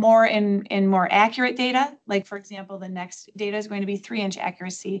get more in more accurate data, like for example, the next data is going to be 3-inch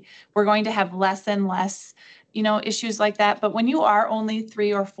accuracy. We're going to have less and less, issues like that. But when you are only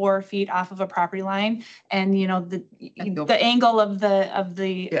 3 or 4 feet off of a property line and, the angle of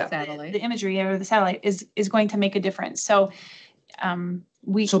the Yeah. Satellite. the imagery or the satellite is going to make a difference. So,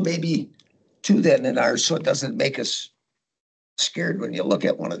 So maybe 2 then in ours, so it doesn't make us scared when you look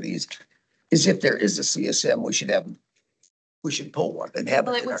at one of these, is if there is a CSM, we should pull one and have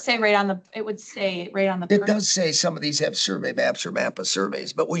well, it it in would our. say right on the, It does say some of these have survey maps or map of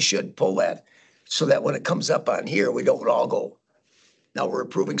surveys, but we should pull that so that when it comes up on here, we don't all go, now we're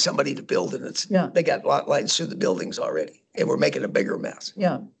approving somebody to build and Yeah. they got lot lines through the buildings already and we're making a bigger mess.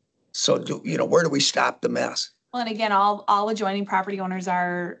 Yeah. So where do we stop the mess? Well, and again, all adjoining property owners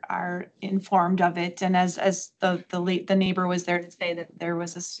are informed of it, and as the neighbor was there to say that there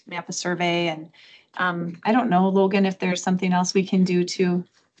was this map of survey, and I don't know, Logan, if there's something else we can do to.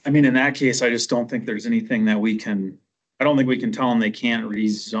 I mean, in that case, I just don't think there's anything that I don't think we can tell them they can't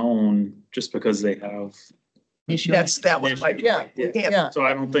rezone just because they have. That was my, yeah, we can't, Yeah. So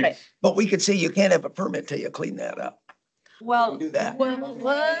I don't think, Right. but we could say you can't have a permit till you clean that up. Well, Do that.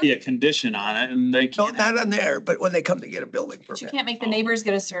 What? be a condition on it and they No, can't. not on there, but when they come to get a building but you permit. can't make the neighbors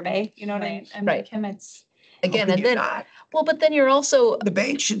get a survey, you know what I mean? And Right. make him, it's, Again, How and can you then, not? well, but then you're also, The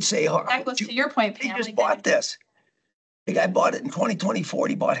bank should say, oh, that goes to your point, they Pam. just like bought this. The guy bought it in 2024,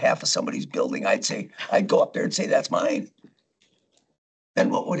 he bought half of somebody's building. I'd go up there and say, that's mine. Then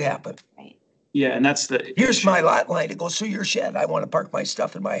what would happen? Right. Yeah, and that's the. Here's issue. my lot line. It goes through your shed. I want to park my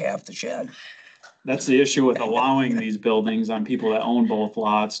stuff in my half the shed. That's the issue with allowing these buildings on people that own both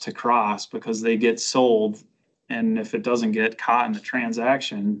lots to cross because they get sold. And if it doesn't get caught in the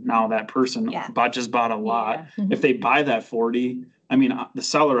transaction, now that person Yeah. just bought a lot. Yeah. If they buy that 40, I mean, the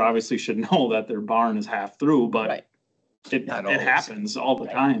seller obviously should know that their barn is half through, but Right. it Not always. happens all the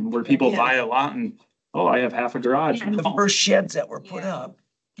time where people Yeah. buy a lot and, oh, I have half a garage. The first sheds that were put Yeah. up,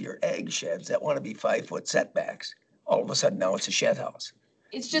 your egg sheds that want to be 5-foot setbacks, all of a sudden now it's a shed house.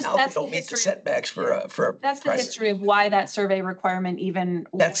 It's just, Now, if that's they the don't meet the history. setbacks for a That's the precedent. history of why that survey requirement even.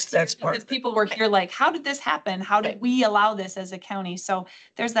 That's part Because of it. people were here like, how did this happen? How did we allow this as a county? So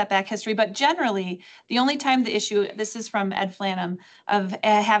there's that back history. But generally, the only time the issue, this is from Ed Flanham, of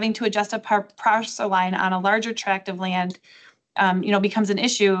having to adjust a parcel line on a larger tract of land, becomes an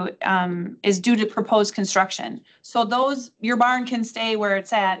issue, is due to proposed construction. So your barn can stay where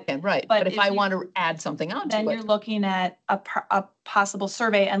it's at. And right, But but if if I you- want to add something onto Then you're it, looking at a possible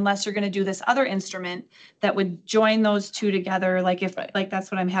survey, unless you're gonna do this other instrument that would join those two together, like if, Right. like,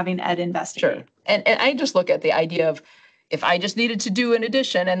 that's what I'm having Ed sure. investigate. And I just look at the idea of, if I just needed to do an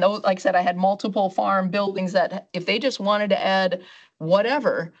addition, and those, like I said, I had multiple farm buildings that if they just wanted to add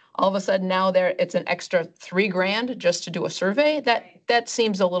whatever, all of a sudden now it's an extra $3,000 just to do a survey, that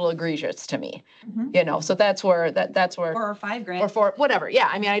seems a little egregious to me. Mhm. So that's where, Or $5,000. or for whatever, yeah,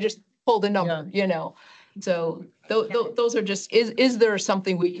 I mean, I just pulled a number, So those are just, is there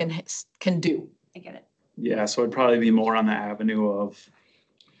something we can do? I get it. Yeah, so it'd probably be more on the avenue of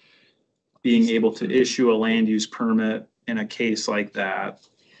being able to issue a land use permit in a case like that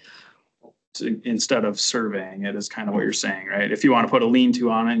instead of surveying it, is kind of what you're saying, right? If you want to put a lean-to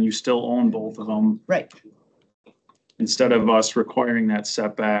on it and you still own both of them, Right. instead of us requiring that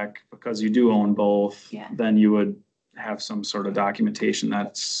setback because you do own both, Yeah. then you would have some sort of documentation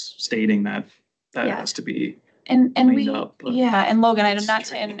that's stating that Yeah. has to be. And cleaned we, up, but- yeah, and Logan, I'm not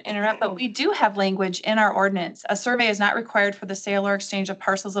to interrupt, but we do have language in our ordinance. A survey is not required for the sale or exchange of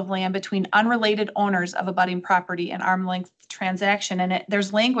parcels of land between unrelated owners of abutting property, an arm's length transaction. And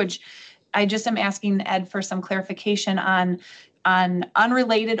there's language. I just am asking Ed for some clarification on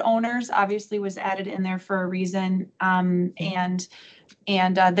unrelated owners, obviously was added in there for a reason. And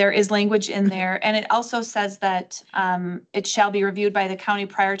there is language in there, and it also says that it shall be reviewed by the county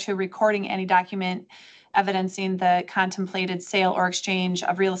prior to recording any document evidencing the contemplated sale or exchange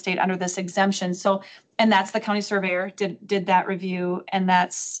of real estate under this exemption. So, and that's the county surveyor did that review, and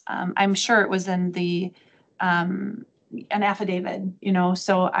that's, I'm sure it was in the, an affidavit,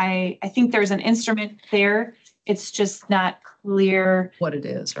 so I think there's an instrument there. It's just not clear. What it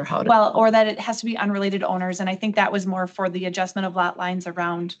is or how to. Well, or that it has to be unrelated owners, and I think that was more for the adjustment of lot lines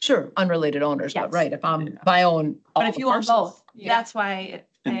around. Sure, unrelated owners, but Yes. right, if I own. But all if the you own parcels, both, that's why I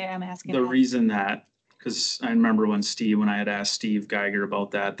And am asking. The that. reason that, because I remember when I had asked Steve Geiger about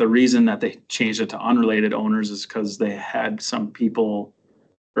that, the reason that they changed it to unrelated owners is because they had some people,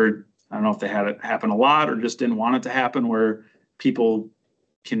 or I don't know if they had it happen a lot or just didn't want it to happen, where people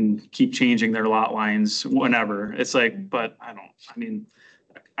can keep changing their lot lines whenever. It's like, but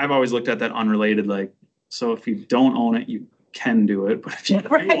I've always looked at that unrelated, like, so if you don't own it, you can do it, but if you do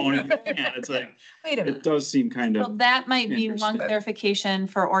own it, you can't. It's like, Wait a minute. it does seem kind So of, that might be one Interesting. clarification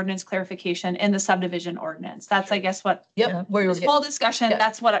for ordinance clarification in the subdivision ordinance. That's, I guess, what Yep, where you're this whole discussion, Yeah.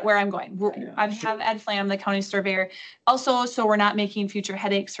 that's where I'm going. I have Ed Flam, the county surveyor. Also, so we're not making future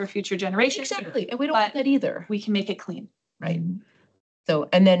headaches for future generations. exactly, and we don't want But- that either, We can make it clean. right? So,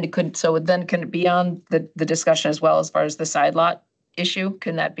 and then can it be on the discussion as well as far as the side lot issue?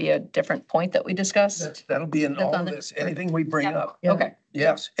 Can that be a different point that we discuss? That'll be in That's all on of the- this, anything we bring Yeah. up. Okay,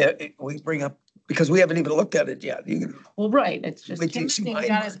 Yes, we bring up, because we haven't even looked at it yet. You can, well, right, it's just. wait till you see He mine.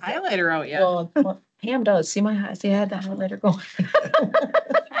 got his highlighter out yet. Well, Pam does, see I had the highlighter going.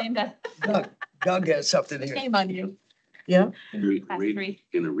 Trying to, Doug has something here. shame on you. Yeah. In Class a three.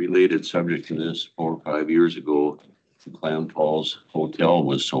 related subject to this, 4 or 5 years ago, the Clam Falls Hotel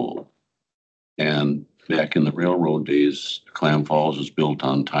was sold. And back in the railroad days, Clam Falls was built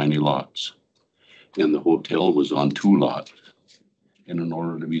on tiny lots. And the hotel was on 2 lots. And in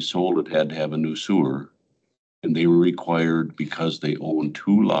order to be sold, it had to have a new sewer. And they were required, because they owned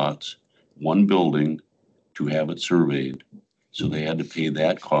 2 lots, 1 building, to have it surveyed. So they had to pay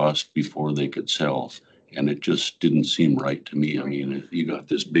that cost before they could sell. And it just didn't seem right to me. I mean, you got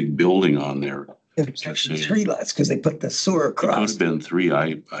this big building on there. It was actually 3 lots because they put the sewer It could across. have been 3.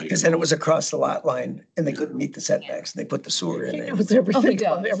 Because then it was across the lot line and they couldn't meet the setbacks. and They put the sewer in He there. knows everything.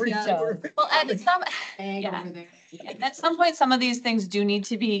 From every Yeah. sewer. Well, at some, Bag Yeah. over there. at some point, some of these things do need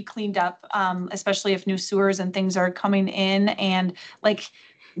to be cleaned up, especially if new sewers and things are coming in. And like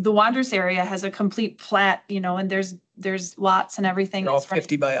the Wanderers area has a complete plat, and there's lots and everything. All that's right.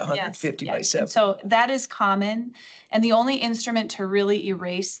 50 by 100, Yes, 50 by yes. 7. And so that is common. And the only instrument to really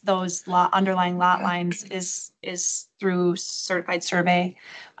erase those underlying lot lines is through certified survey.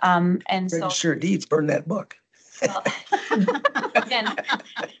 And so, Register of deeds, burn that book. well, again,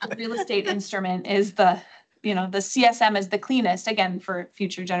 the real estate instrument is the CSM is the cleanest, again, for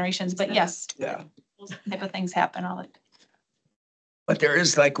future generations. But yes, Yeah. those type of things happen all the time. But there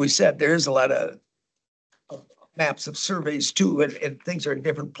is, like we said, there is a lot of maps of surveys too, and things are in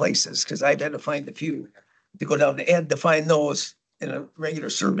different places, because I've had to find a few. To go down to Ed to find those in a regular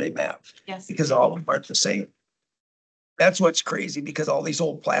survey map, Yes. because all of them aren't the same. That's what's crazy, because all these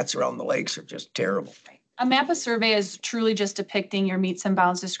old plats around the lakes are just terrible. A map of survey is truly just depicting your meets and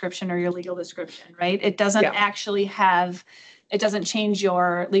bounds description or your legal description, right? It doesn't Yeah. actually have, it doesn't change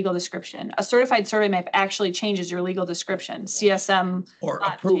your legal description. A certified survey map actually changes your legal description. CSM, Or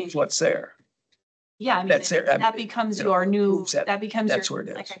Lot approves change. what's there. yeah, I mean, That's it. I that mean, becomes you know, your new, proves that- that becomes that's where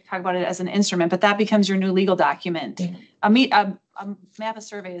your, it like is. I talk about it as an instrument, but that becomes your new legal document. A map of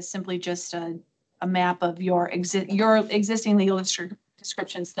survey is simply just a map of your existing legal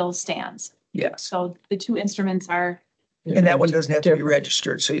description still stands. Yes, So the two instruments are, and that one doesn't have to be Different.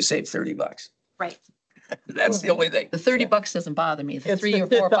 registered, so you save $30. right. That's the only thing. The $30 doesn't bother me. The It's $3 or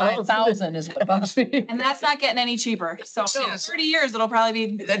the $4 or 5,000. 5,000 is what bothers me. And that's not getting any cheaper. So in 30 years, it'll probably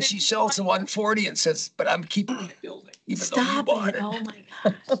be. And then she sells the 140 and says, but I'm keeping the building, even though you Stop bought it. it. Oh my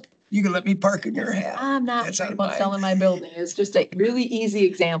God. You can let me park in your hat. I'm not That's worried not about mine. selling my building. It's just a really easy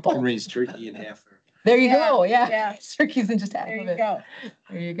example. Raise turkey in half. There you Yeah, go. Yeah. yeah. Turkeys in just half There of you it. go.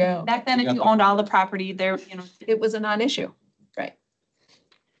 There you go. Back then, if you owned all the property there, you know, It was a non-issue. Right.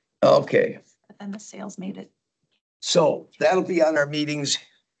 Okay, but then the sales made it. so that'll be on our meetings,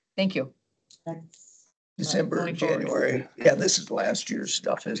 Thank you. December, Going forward. January. Yeah, this is last year's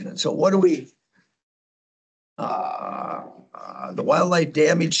stuff, isn't it? So what do we? The wildlife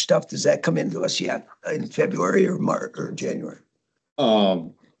damage stuff, does that come into us yet in February or March or January?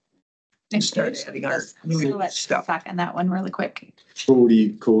 Start adding our So new let's stuff. talk on that one really quick.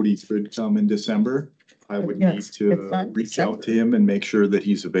 Cody could come in December. I would need Yes, to it's on reach out to him and make sure that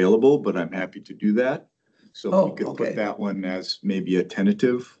he's available, but I'm happy to do that. So Oh, we could okay. put that one as maybe a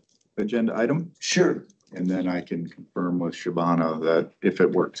tentative agenda item. Sure, And then I can confirm with Shabana that if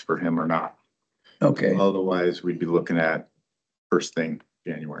it works for him or not. okay. Otherwise, we'd be looking at first thing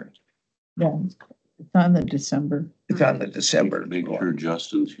January. Yeah, it's on the December. It's on the December. Make sure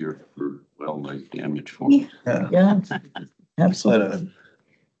Justin's here for wildlife damage for. Yeah. Yeah. Yeah, absolutely.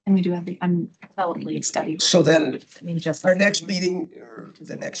 And we do have the undeveloped study. So then I mean, just. our next meeting or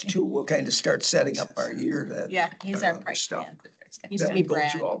the next two, we'll kind of start setting up our year that. Yeah, he's our other price stuff. man. Used to That be we go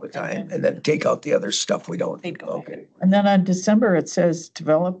Brad. through all the time and then take out the other stuff we don't. They'd go Okay. And then on December, it says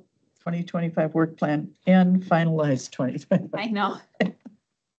develop 2025 work plan and finalize 2025. I know.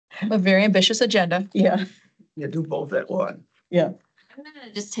 A very ambitious agenda. Yeah, You do both at one. yeah. I'm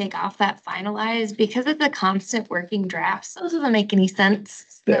gonna just take off that finalize because it's a constant working drafts. Those doesn't make any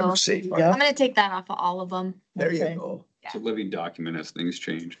sense. Never So say. Yeah. I'm gonna take that off of all of them. There you Okay. go. It's a living document as things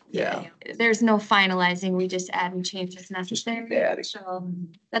change. Yeah. There's no finalizing. We just add and change as necessary. adding. So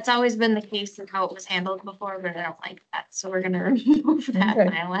that's always been the case and how it was handled before, but I don't like that. So we're gonna remove that Okay.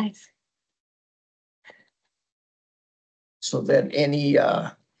 finalize. So then any,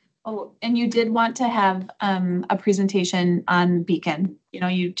 Oh, and you did want to have a presentation on Beacon. You know,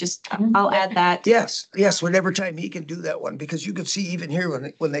 you just, I'll add that. yes, whenever time he can do that one, because you can see even here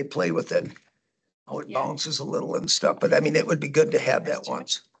when they play with it, how it Yeah. bounces a little and stuff. But I mean, it would be good to have that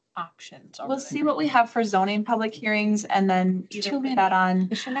once. Options. We'll see what we have for zoning public hearings and then either put that on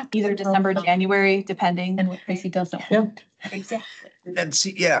either December, January, depending. And what Tracy doesn't Yeah. want. Exactly. And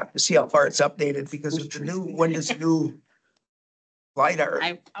see, yeah, to see how far it's updated, because with the new, when does the new LiDAR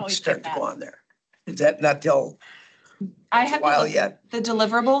I always start check to that. go on there? Is that not till I a have to while look- yet? the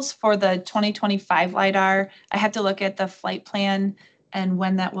deliverables for the 2025 LiDAR. I have to look at the flight plan and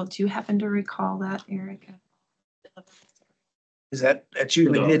when that will, do you happen to recall that, Erica? That's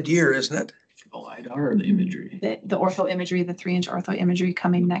usually mid-year, isn't it? The LiDAR or the imagery? The ortho imagery, the 3-inch ortho imagery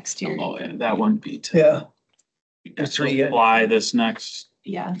coming next year. Oh, yeah, that wouldn't be. Yeah. The 3 Fly this next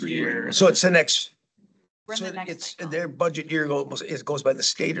Yeah. year. So it's the next, We're in so the next it's, cycle. their budget year goes by the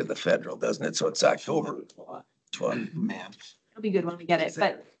state or the federal, doesn't it? So it's October. Man. It'll be good when we get it,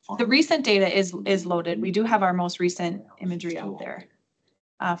 but the recent data is loaded. We do have our most recent imagery out there.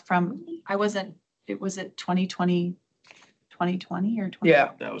 From, it was at 2020 or 20?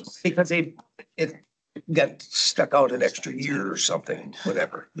 Yeah, That was. because it got stuck out an extra year or something,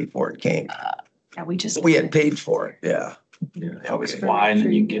 whatever, before it came. Yeah, we just. We had paid for it, yeah. That was Fly and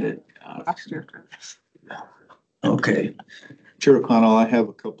then you get it. Okay, Chair O'Connell, I have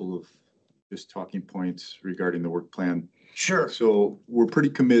a couple of just talking points regarding the work plan. sure. So we're pretty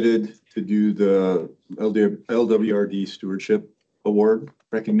committed to do the LWRD Stewardship Award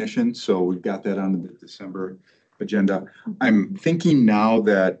recognition. So we've got that on the December agenda. I'm thinking now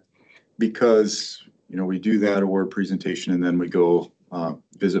that because, we do that award presentation and then we go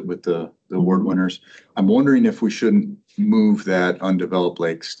visit with the award winners. I'm wondering if we shouldn't move that undeveloped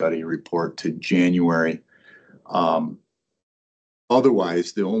lake study report to January.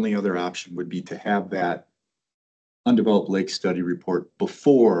 Otherwise, the only other option would be to have that undeveloped lake study report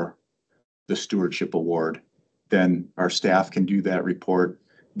before the stewardship award. Then our staff can do that report.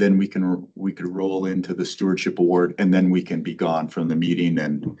 Then we could roll into the stewardship award, and then we can be gone from the meeting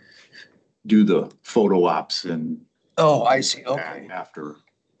and do the photo ops and Oh, I see. Okay. after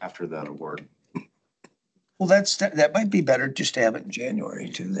that award. Well, that might be better just to have it in January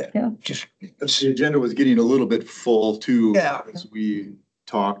too, that. Yeah. Just, The agenda was getting a little bit full too. Yeah. As we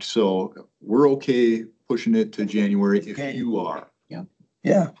talked, so we're okay pushing it to January if Okay. you are.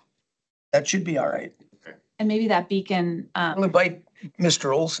 yeah, that should be all right. And maybe that beacon, I'll invite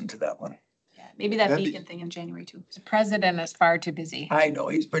Mr. Olson to that one. maybe that That'd be- beacon thing in January too. The president is far too busy. I know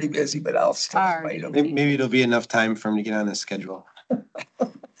he's pretty busy, but I'll still Sorry. invite him. Maybe it'll be enough time for him to get on the schedule.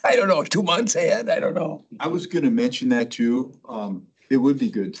 I don't know, 2 months ahead, I don't know. I was gonna mention that too. It would be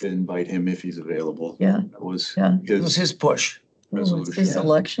good to invite him if he's available. Yeah. That was Yeah. It was his push. resolution. His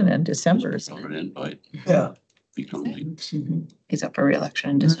election in December. Or an invite, Yeah, becoming. He's up for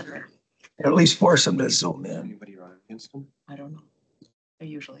reelection in December. at least force him to zoom in. Anybody run against him? I don't know. It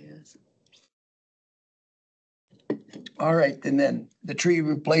usually is. All right, and then the tree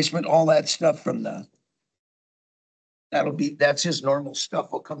replacement, all that stuff from that's his normal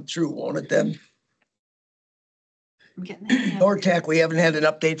stuff will come through, won't it then? I'm getting that. NORTAC, we haven't had an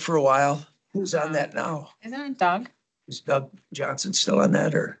update for a while. Who's on that now? Isn't it Doug? Is Doug Johnson still on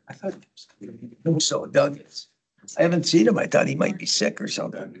that or? I thought. So Doug is. I haven't seen him. I thought he might be sick or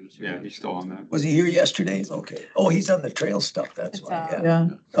something. Yeah, he's still on that. Was he here yesterday? Okay. Oh, he's on the trail stuff. That's It's, why, yeah. Yeah.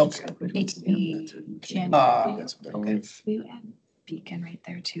 Okay. Needs to be Uh, January. We add beacon right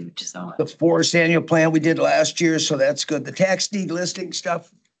there too, just so. The forest annual plan we did last year, so that's good. The tax deed listing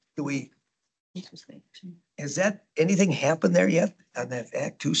stuff, has that, anything happened there yet on that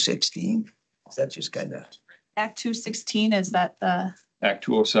Act 216? Is that just kind of? Act 216, is that the, Act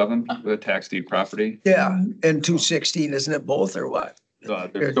 207, the tax deed property. Yeah, and 216, isn't it both or what?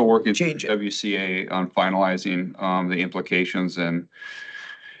 They're still working with Change it. WCA on finalizing the implications and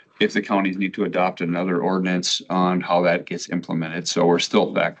if the counties need to adopt another ordinance on how that gets implemented. So we're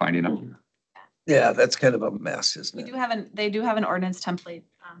still fact finding them. Yeah, that's kind of a mess, isn't we it? do have they do have an ordinance template.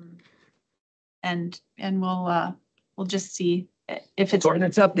 And we'll just see if it's.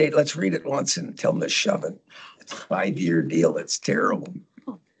 Ordinance update, let's read it once and tell them to shove it. It's a 5-year deal. It's terrible.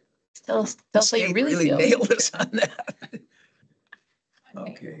 Tell us how you State really feel. nailed us on that.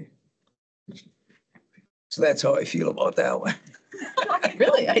 Okay. So that's how I feel about that one.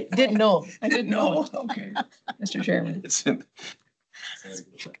 Really? I didn't know. I didn't know. Okay. Mr. Chairman. It's in-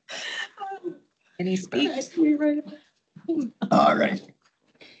 And he speaks. All right.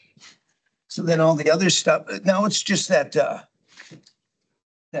 So then all the other stuff, now it's just that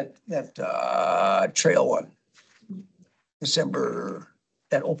trail one. December,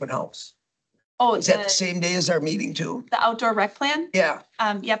 that open house. Oh, Is that the same day as our meeting too? the outdoor rec plan? Yeah.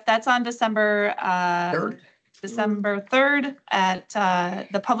 Yep, that's on December, Third? December 3rd at,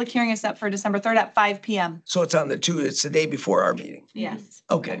 the public hearing is set for December 3rd at 5 PM. So it's on it's the day before our meeting. Yes,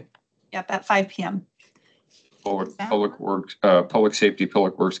 Okay. yep, at 5 PM. Public Works, Public Safety,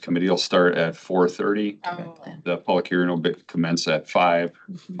 Public Works Committee will start at 4:30. Oh, The public hearing will commence at 5,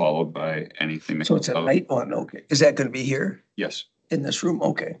 followed by anything. that So it's a comes out. night one, okay. Is that gonna be here Yes. in this room?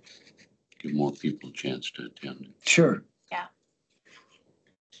 Okay, Give more people a chance to attend. sure. Yeah.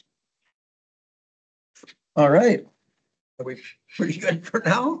 All right. Are we pretty good for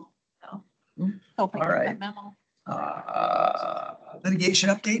now? Hope I All get right. that memo. Litigation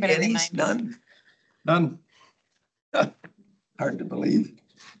update, Better any? remind me. None? None. Hard to believe.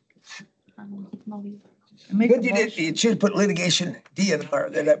 Make Good, a you did, motion. you should put litigation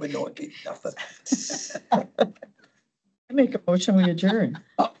DNR, then I would know it'd be nothing. I make a motion, we adjourn.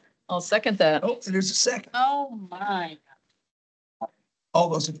 I'll second that. Oh, there's a second. Oh, my. All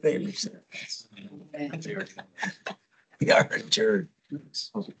those in favor. say aye. We are adjourned.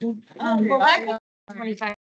 Um, 25.